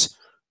rights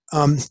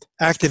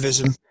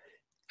activism,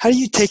 how do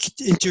you take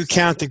into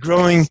account the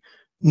growing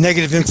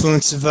negative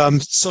influence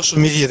of social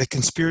media? The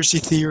conspiracy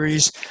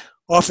theories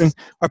often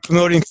are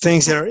promoting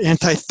things that are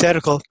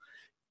antithetical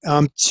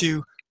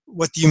to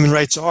what the human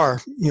rights are.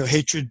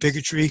 Hatred,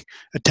 bigotry,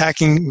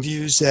 attacking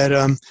views that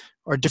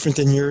are different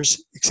than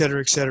yours, et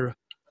cetera, et cetera.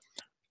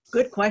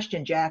 Good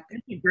question, Jack.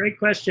 That's a great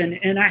question.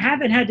 And I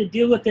haven't had to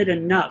deal with it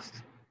enough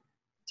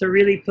to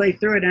really play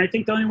through it. And I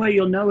think the only way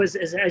you'll know is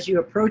as you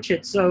approach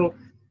it. So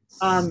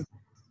I've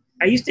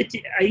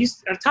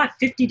taught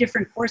 50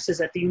 different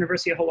courses at the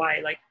University of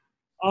Hawaii, like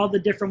all the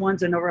different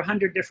ones and over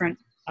 100 different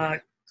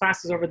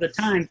classes over the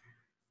time.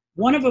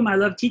 One of them I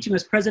loved teaching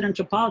was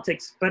presidential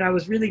politics, but I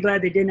was really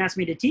glad they didn't ask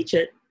me to teach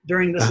it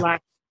during this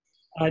last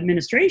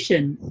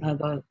administration,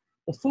 the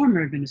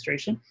former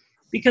administration,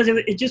 because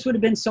it just would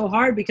have been so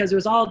hard because it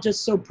was all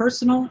just so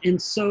personal and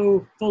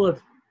so full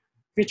of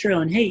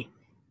vitriol and hate.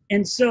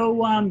 And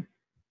so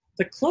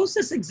the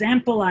closest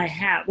example I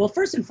have, well,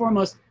 first and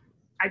foremost,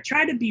 I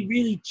try to be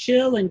really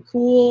chill and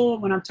cool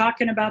when I'm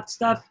talking about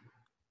stuff.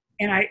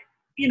 And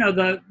you know,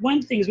 the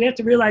one thing is we have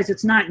to realize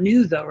it's not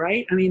new though,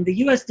 right? I mean, the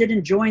US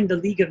didn't join the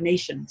League of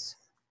Nations.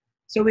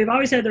 So we've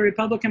always had the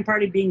Republican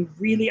Party being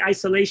really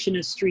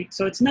isolationist streak.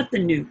 So it's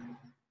nothing new.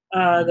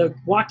 The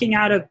walking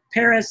out of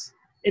Paris,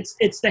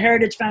 it's the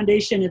Heritage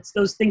Foundation, it's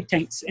those think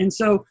tanks. And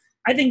so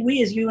I think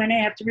we as UNA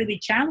have to really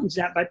challenge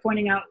that by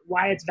pointing out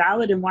why it's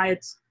valid and why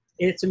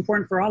it's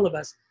important for all of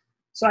us.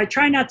 So I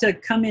try not to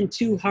come in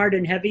too hard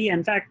and heavy.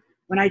 In fact,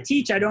 when I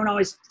teach, I don't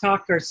always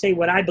talk or say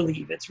what I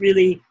believe. It's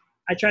really,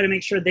 I try to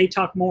make sure they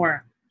talk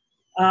more.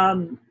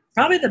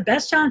 Probably the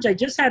best challenge I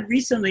just had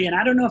recently, and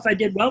I don't know if I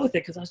did well with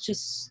it because I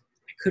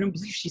couldn't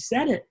believe she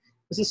said it.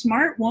 It was a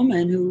smart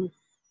woman who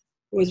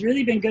has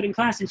really been good in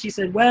class. And she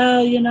said,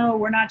 well, you know,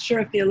 we're not sure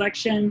if the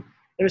election,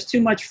 there's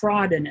too much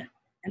fraud in it.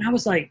 And I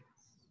was like,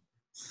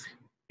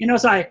 you know,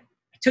 so I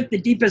took the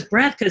deepest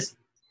breath because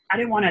I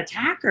didn't want to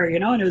attack her, you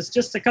know, and it was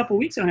just a couple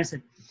weeks ago. And I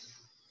said,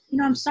 you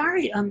know, I'm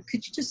sorry.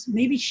 Could you just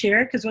maybe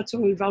share, because that's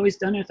what we've always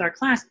done with our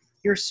class,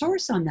 your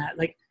source on that?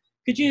 Like,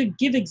 could you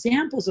give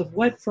examples of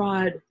what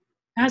fraud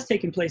has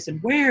taken place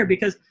and where?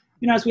 Because,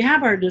 you know, as we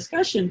have our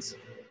discussions,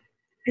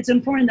 it's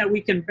important that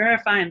we can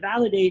verify and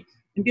validate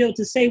and be able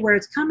to say where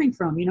it's coming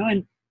from, you know?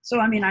 And so,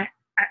 I mean, I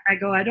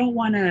go, I don't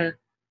want to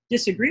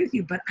disagree with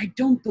you, but I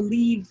don't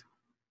believe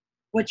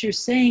what you're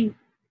saying.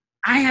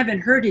 I haven't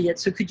heard it yet.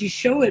 So could you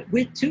show it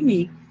to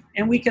me,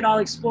 and we could all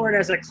explore it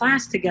as a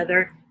class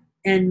together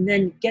and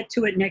then get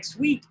to it next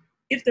week.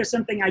 If there's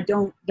something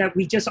that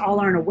we just all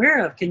aren't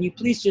aware of, can you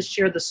please just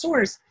share the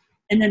source?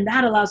 And then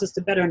that allows us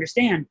to better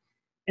understand.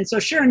 And so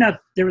sure enough,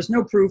 there was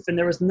no proof and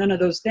there was none of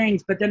those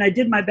things. But then I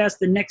did my best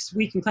the next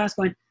week in class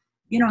going,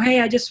 you know,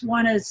 hey, I just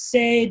want to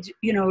say,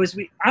 you know,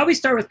 I always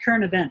start with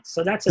current events.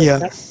 So that's a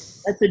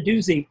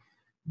doozy.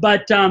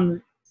 But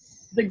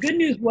the good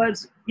news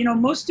was, you know,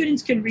 most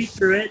students can read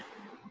through it.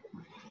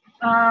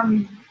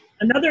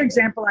 Another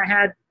example I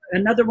had,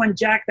 another one,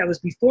 Jack, that was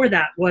before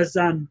that was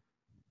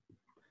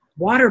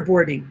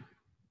waterboarding.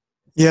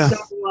 Yeah.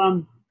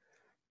 So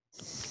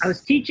I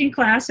was teaching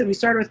class and we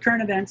started with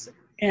current events,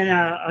 and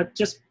I'll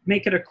just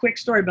make it a quick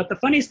story. But the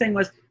funniest thing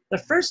was the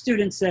first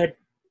student said,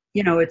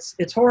 you know,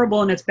 it's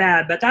horrible and it's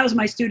bad. But that was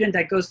my student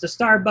that goes to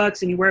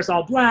Starbucks and he wears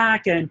all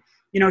black and,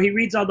 you know, he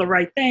reads all the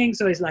right things.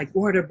 So he's like,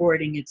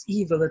 waterboarding, it's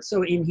evil, it's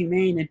so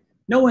inhumane. And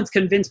no one's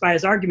convinced by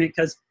his argument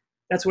because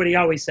that's what he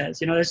always says.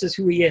 You know, that's just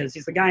who he is.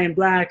 He's the guy in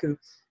black who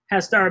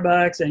has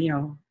Starbucks and, you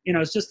know,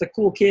 it's just a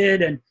cool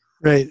kid and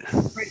right.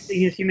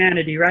 embracing his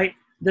humanity, right?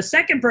 The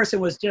second person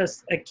was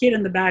just a kid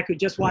in the back who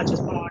just watches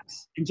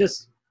Fox and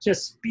just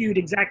spewed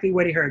exactly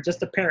what he heard,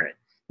 just a parrot.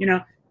 You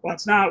know, well,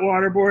 it's not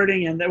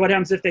waterboarding, and what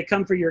happens if they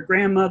come for your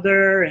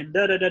grandmother, and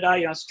da-da-da-da,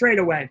 you know, straight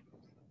away.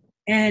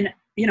 And,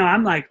 you know,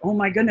 I'm like, oh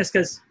my goodness,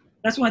 because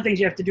that's one of the things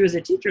you have to do as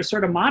a teacher,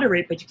 sort of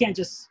moderate, but you can't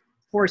just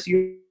force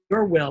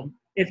your will.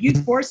 If you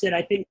force it,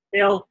 I think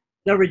they'll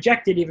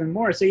reject it even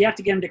more. So you have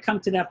to get them to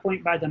come to that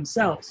point by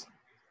themselves.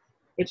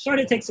 It sort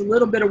of takes a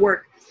little bit of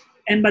work.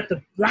 But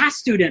the last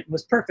student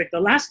was perfect.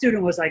 The last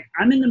student was like,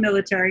 I'm in the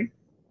military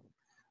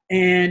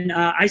and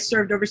I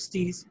served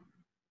overseas.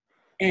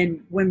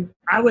 And when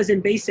I was in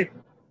basic,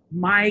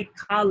 my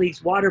colleagues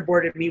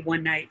waterboarded me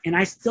one night and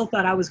I still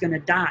thought I was going to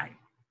die.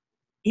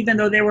 Even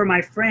though they were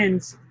my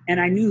friends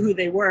and I knew who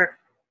they were,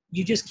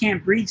 you just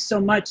can't breathe so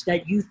much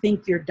that you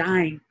think you're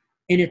dying,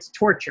 and it's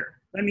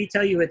torture. Let me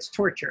tell you, it's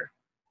torture.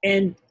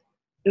 And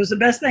it was the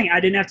best thing. I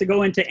didn't have to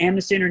go into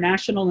Amnesty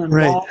International and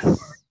law.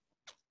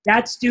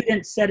 That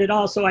student said it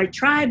all. So I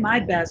try my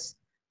best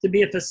to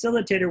be a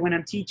facilitator when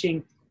I'm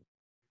teaching.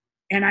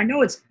 And I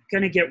know it's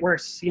going to get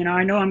worse. You know,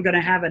 I know I'm going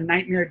to have a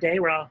nightmare day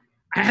where I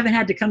haven't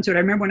had to come to it. I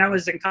remember when I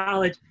was in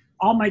college,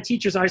 all my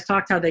teachers always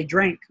talked how they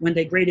drank when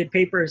they graded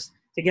papers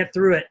to get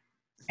through it.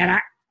 And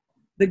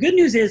the good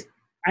news is,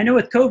 I know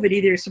with COVID,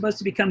 either you're supposed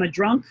to become a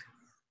drunk,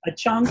 a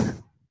chunk,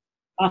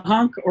 a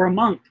hunk, or a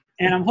monk.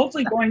 And I'm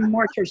hopefully going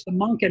more towards the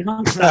monk and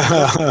hunk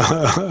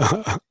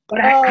stuff. But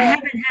I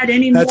haven't had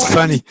any more. That's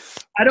funny.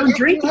 I don't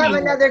drink anymore. You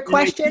have another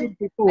question?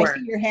 I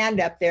see your hand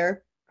up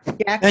there.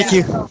 Jack, thank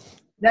you.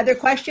 Another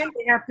question?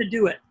 They have to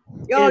do it.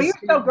 Oh, you're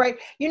so great.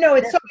 You know,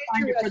 it's so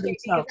interesting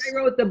because I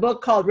wrote the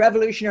book called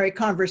Revolutionary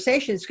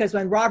Conversations because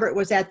when Robert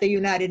was at the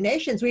United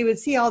Nations, we would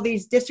see all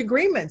these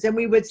disagreements and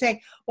we would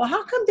say, well,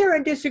 how come they're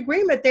in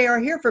disagreement? They are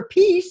here for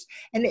peace.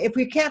 And if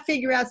we can't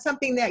figure out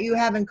something that you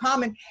have in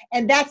common,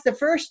 and that's the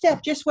first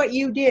step, just what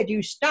you did,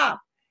 you stop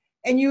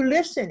and you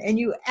listen and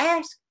you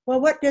ask, well,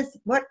 what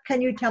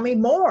can you tell me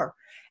more?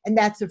 And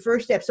that's the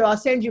first step. So I'll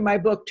send you my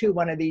book too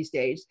one of these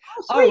days.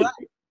 Oh, sweet. All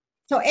right.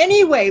 So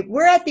anyway,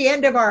 we're at the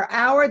end of our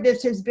hour.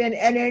 This has been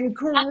an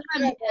incredible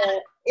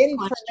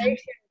information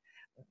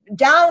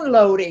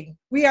downloading.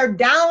 We are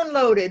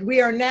downloaded. We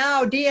are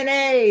now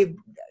DNA.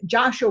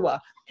 Joshua,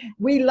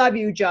 we love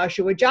you,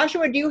 Joshua.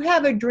 Joshua, do you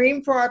have a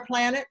dream for our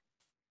planet?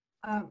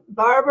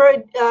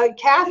 Barbara,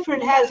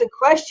 Catherine has a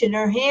question.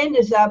 Her hand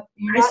is up.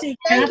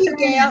 Thank you,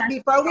 Gail.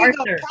 Before we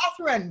go,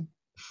 Catherine.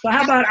 So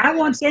how about I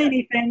won't say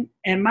anything,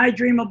 and my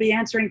dream will be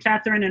answering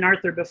Catherine and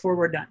Arthur before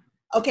we're done.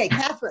 Okay,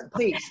 Catherine,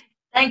 please.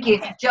 Thank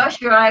you.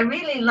 Joshua, I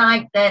really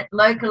like that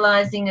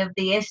localizing of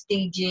the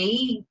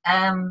SDG,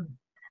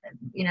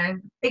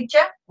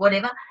 picture,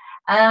 whatever.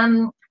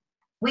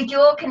 With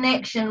your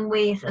connection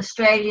with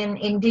Australian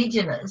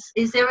Indigenous,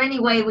 is there any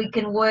way we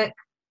can work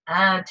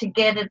to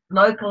get it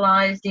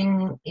localized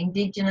in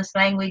Indigenous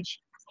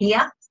language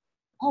here?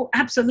 Oh,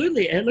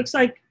 absolutely. It looks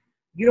like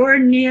you're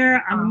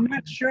near, I'm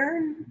not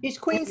sure. He's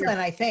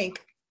Queensland, I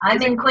think. I'm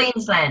in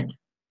Queensland.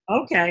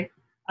 Okay.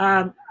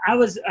 I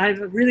have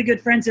really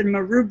good friends in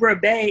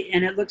Maroubra Bay,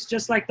 and it looks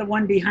just like the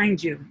one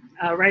behind you,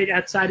 right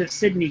outside of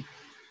Sydney.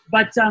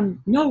 But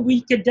no,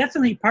 we could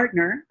definitely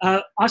partner.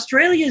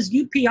 Australia's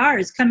UPR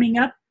is coming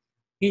up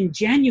in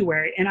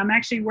January, and I'm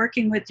actually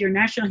working with your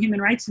National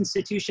Human Rights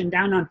Institution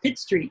down on Pitt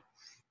Street.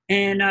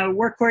 And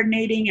we're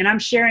coordinating, and I'm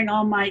sharing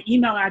all my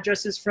email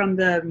addresses from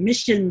the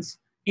missions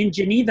in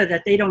Geneva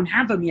that they don't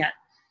have them yet.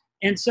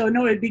 And so,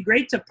 no, it'd be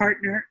great to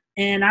partner.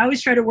 And I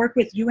always try to work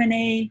with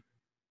UNA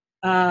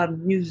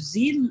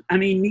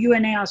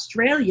UNA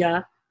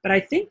Australia, but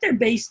I think they're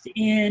based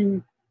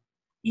in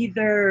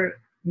either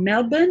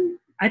Melbourne.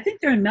 I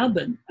think they're in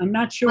Melbourne. I'm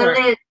not sure.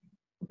 Well,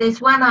 there's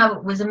one I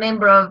was a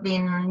member of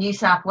in New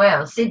South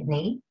Wales,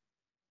 Sydney.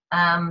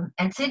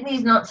 And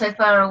Sydney's not so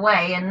far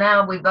away, and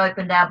now we've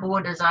opened our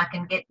borders. I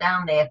can get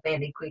down there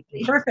fairly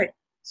quickly. Perfect.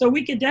 So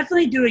we could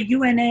definitely do a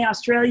UNA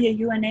Australia,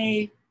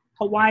 UNA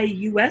Hawaii,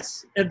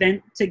 US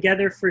event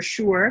together for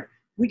sure.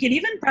 We could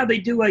even probably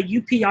do a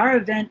UPR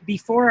event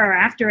before or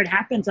after it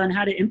happens on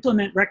how to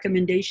implement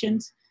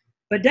recommendations.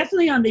 But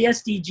definitely on the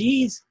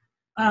SDGs,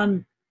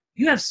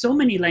 you have so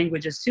many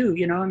languages too.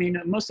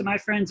 Most of my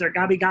friends are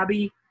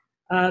Gabi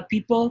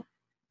people.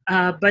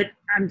 But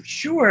I'm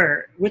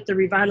sure with the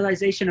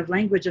revitalization of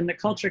language and the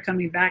culture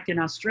coming back in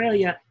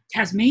Australia,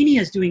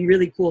 Tasmania is doing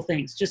really cool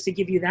things. Just to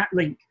give you that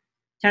link.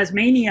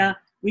 Tasmania,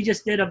 we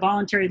just did a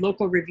voluntary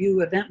local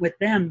review event with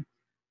them,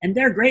 and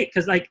they're great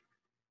because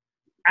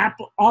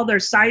all their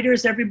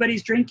ciders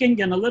everybody's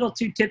drinking and a little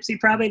too tipsy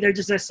probably.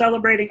 They're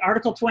celebrating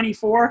Article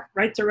 24,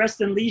 right to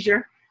rest and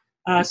leisure.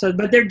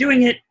 But they're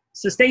doing it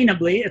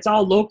sustainably. It's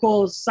all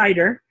local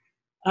cider.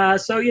 I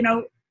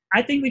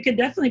think we could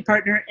definitely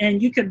partner,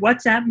 and you could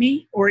WhatsApp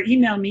me or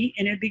email me,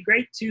 and it'd be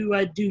great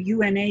to do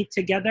UNA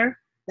together.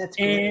 That's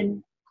great.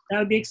 And that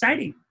would be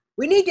exciting.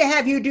 We need to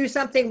have you do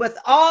something with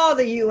all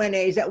the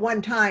UNAs at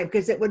one time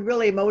because it would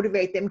really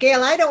motivate them.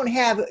 Gail, I don't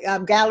have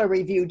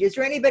gallery view. Is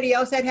there anybody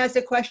else that has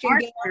a question?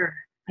 Arthur,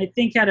 Gail? I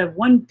think, had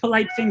one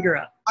polite finger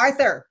up.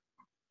 Arthur,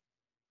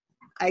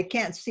 I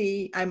can't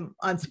see. I'm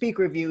on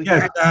speaker view.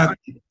 Yes.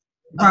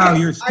 Wow,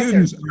 your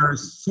students Arthur. are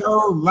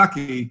so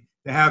lucky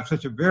to have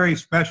such a very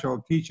special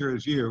teacher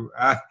as you.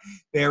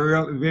 They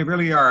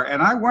really are.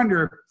 And I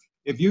wonder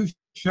if you've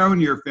shown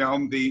your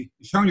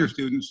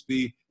students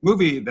the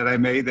movie that I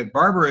made that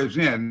Barbara is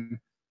in,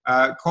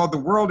 called The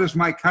World Is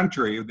My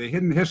Country, the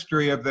hidden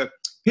history of the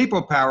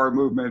people power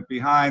movement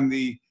behind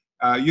the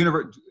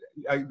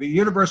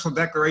Universal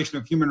Declaration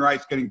of Human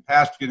Rights getting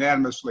passed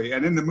unanimously.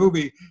 And in the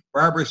movie,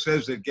 Barbara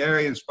says that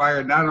Gary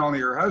inspired not only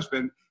her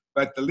husband,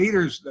 but the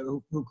leaders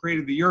who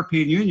created the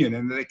European Union,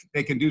 and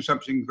they can do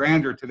something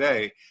grander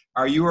today.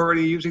 Are you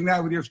already using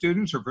that with your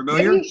students or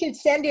familiar? Maybe you should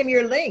send him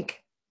your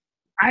link.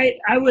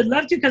 I would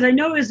love to, because I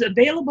know it's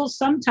available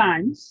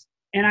sometimes,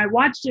 and I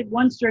watched it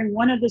once during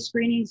one of the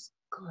screenings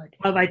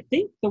of, I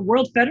think, the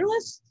World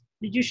Federalist.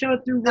 Did you show it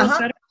through World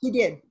Federalist? He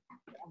did.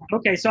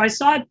 Okay, so I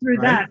saw it through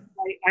that.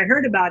 I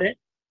heard about it,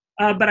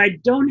 but I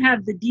don't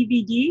have the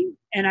DVD,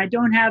 and I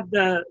don't have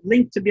the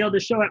link to be able to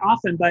show it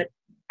often, but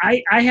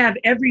I have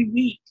every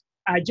week.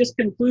 I just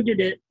concluded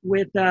it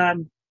with a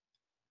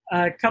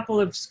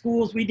couple of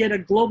schools. We did a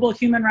Global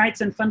Human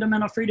Rights and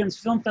Fundamental Freedoms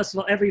Film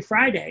Festival every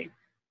Friday.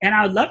 And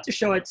I would love to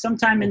show it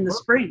sometime in the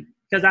spring,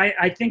 because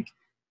I think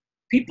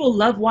people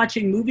love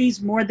watching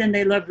movies more than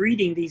they love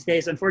reading these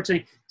days,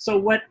 unfortunately. So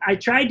what I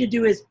tried to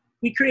do is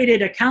we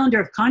created a calendar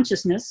of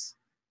consciousness,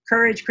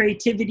 courage,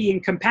 creativity,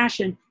 and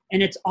compassion.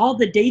 And it's all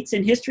the dates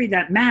in history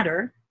that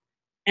matter.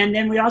 And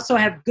then we also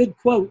have good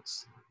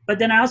quotes. But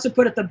then I also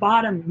put at the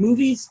bottom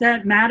movies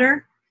that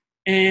matter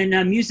and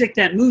music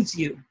that moves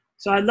you.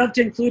 So I'd love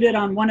to include it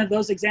on one of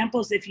those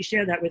examples. If you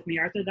share that with me,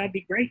 Arthur, that'd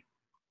be great.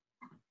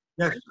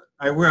 Yes,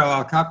 I will.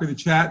 I'll copy the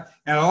chat,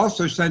 and I'll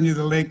also send you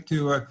the link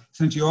to,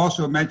 since you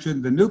also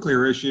mentioned the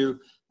nuclear issue,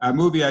 a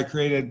movie I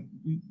created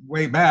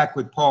way back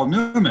with Paul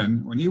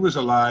Newman when he was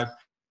alive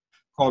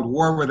called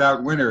War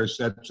Without Winners.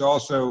 That's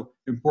also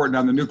important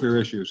on the nuclear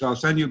issue. So I'll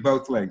send you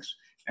both links,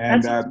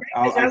 and I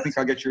think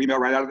I'll get your email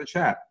right out of the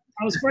chat.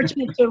 I was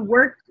fortunate to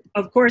work,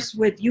 of course,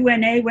 with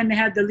UNA when they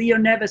had the Leo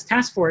Neves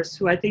Task Force,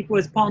 who I think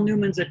was Paul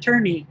Newman's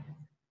attorney,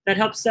 that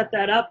helped set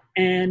that up.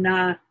 And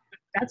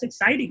that's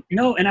exciting.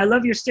 No, and I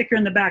love your sticker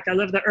in the back. I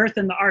love the earth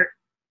and the art.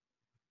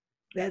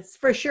 That's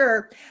for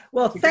sure.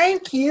 Well,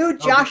 thank you,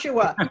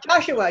 Joshua.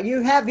 Joshua,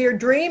 you have your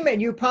dream, and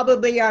you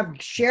probably have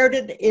shared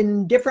it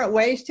in different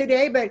ways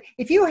today. But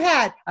if you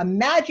had a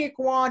magic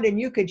wand and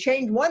you could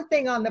change one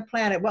thing on the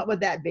planet, what would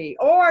that be?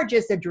 Or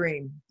just a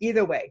dream?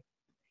 Either way.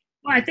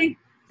 Well, I think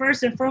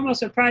first and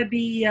foremost would probably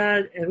be,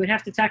 it would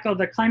have to tackle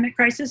the climate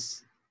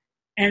crisis.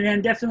 And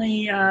then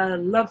definitely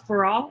love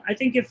for all. I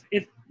think if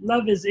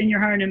love is in your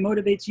heart and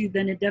motivates you,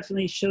 then it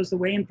definitely shows the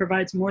way and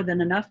provides more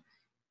than enough.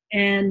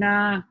 And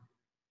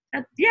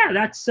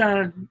that's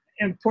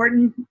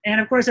important.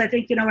 And of course, I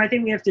think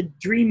we have to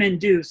dream and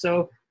do.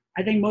 So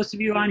I think most of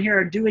you on here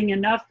are doing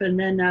enough, and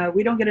then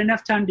we don't get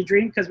enough time to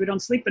dream because we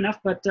don't sleep enough,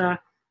 but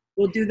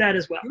we'll do that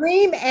as well.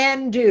 Dream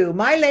and do.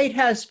 My late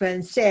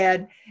husband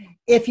said,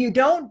 if you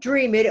don't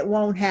dream it, it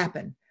won't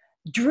happen.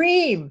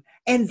 Dream.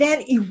 And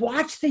then you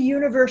watch the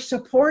universe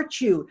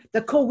support you.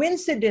 The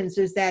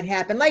coincidences that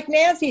happen. Like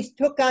Nancy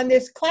took on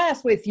this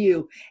class with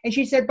you. And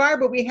she said,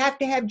 Barbara, we have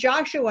to have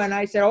Joshua. And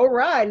I said, all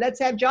right, let's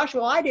have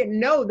Joshua. I didn't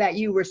know that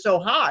you were so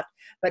hot.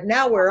 But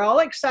now we're all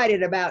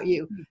excited about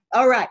you.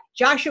 All right,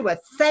 Joshua,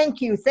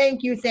 thank you,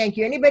 thank you, thank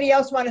you. Anybody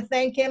else want to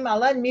thank him?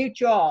 I'll unmute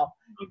you all.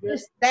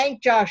 Just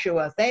thank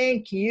Joshua.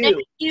 Thank you.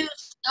 Thank you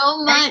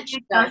so much,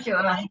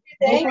 Joshua.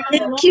 Thank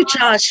you,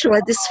 Joshua.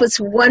 This was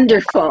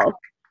wonderful.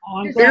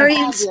 I'm glad. Very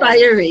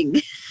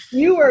inspiring.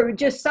 You were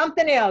just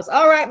something else.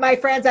 All right, my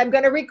friends, I'm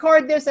going to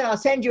record this and I'll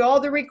send you all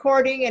the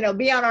recording and it'll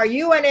be on our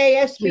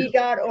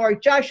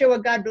unasb.org. Joshua,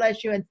 God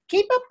bless you. And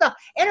keep up the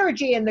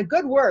energy and the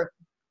good work.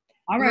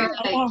 All right.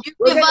 You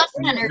give us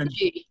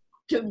energy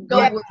to go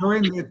work.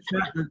 Join the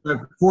chat,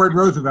 the Ford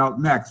Roosevelt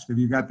next, if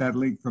you got that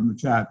link from the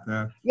chat.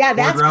 Yeah,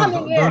 that's Ford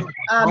coming in. Roosevelt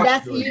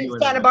That's talked to you.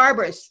 Santa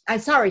Barbara's. I'm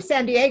sorry,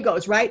 San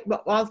Diego's, right,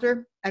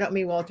 Walter? I don't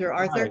mean Walter,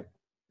 Arthur. Right.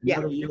 Yeah.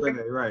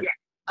 UNA, right.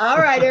 All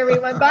right,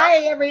 everyone.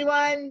 Bye,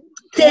 everyone.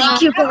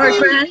 Thank you,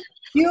 Barbara.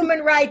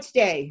 Human Rights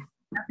Day.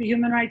 Happy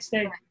Human Rights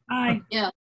Day. Bye. Yeah.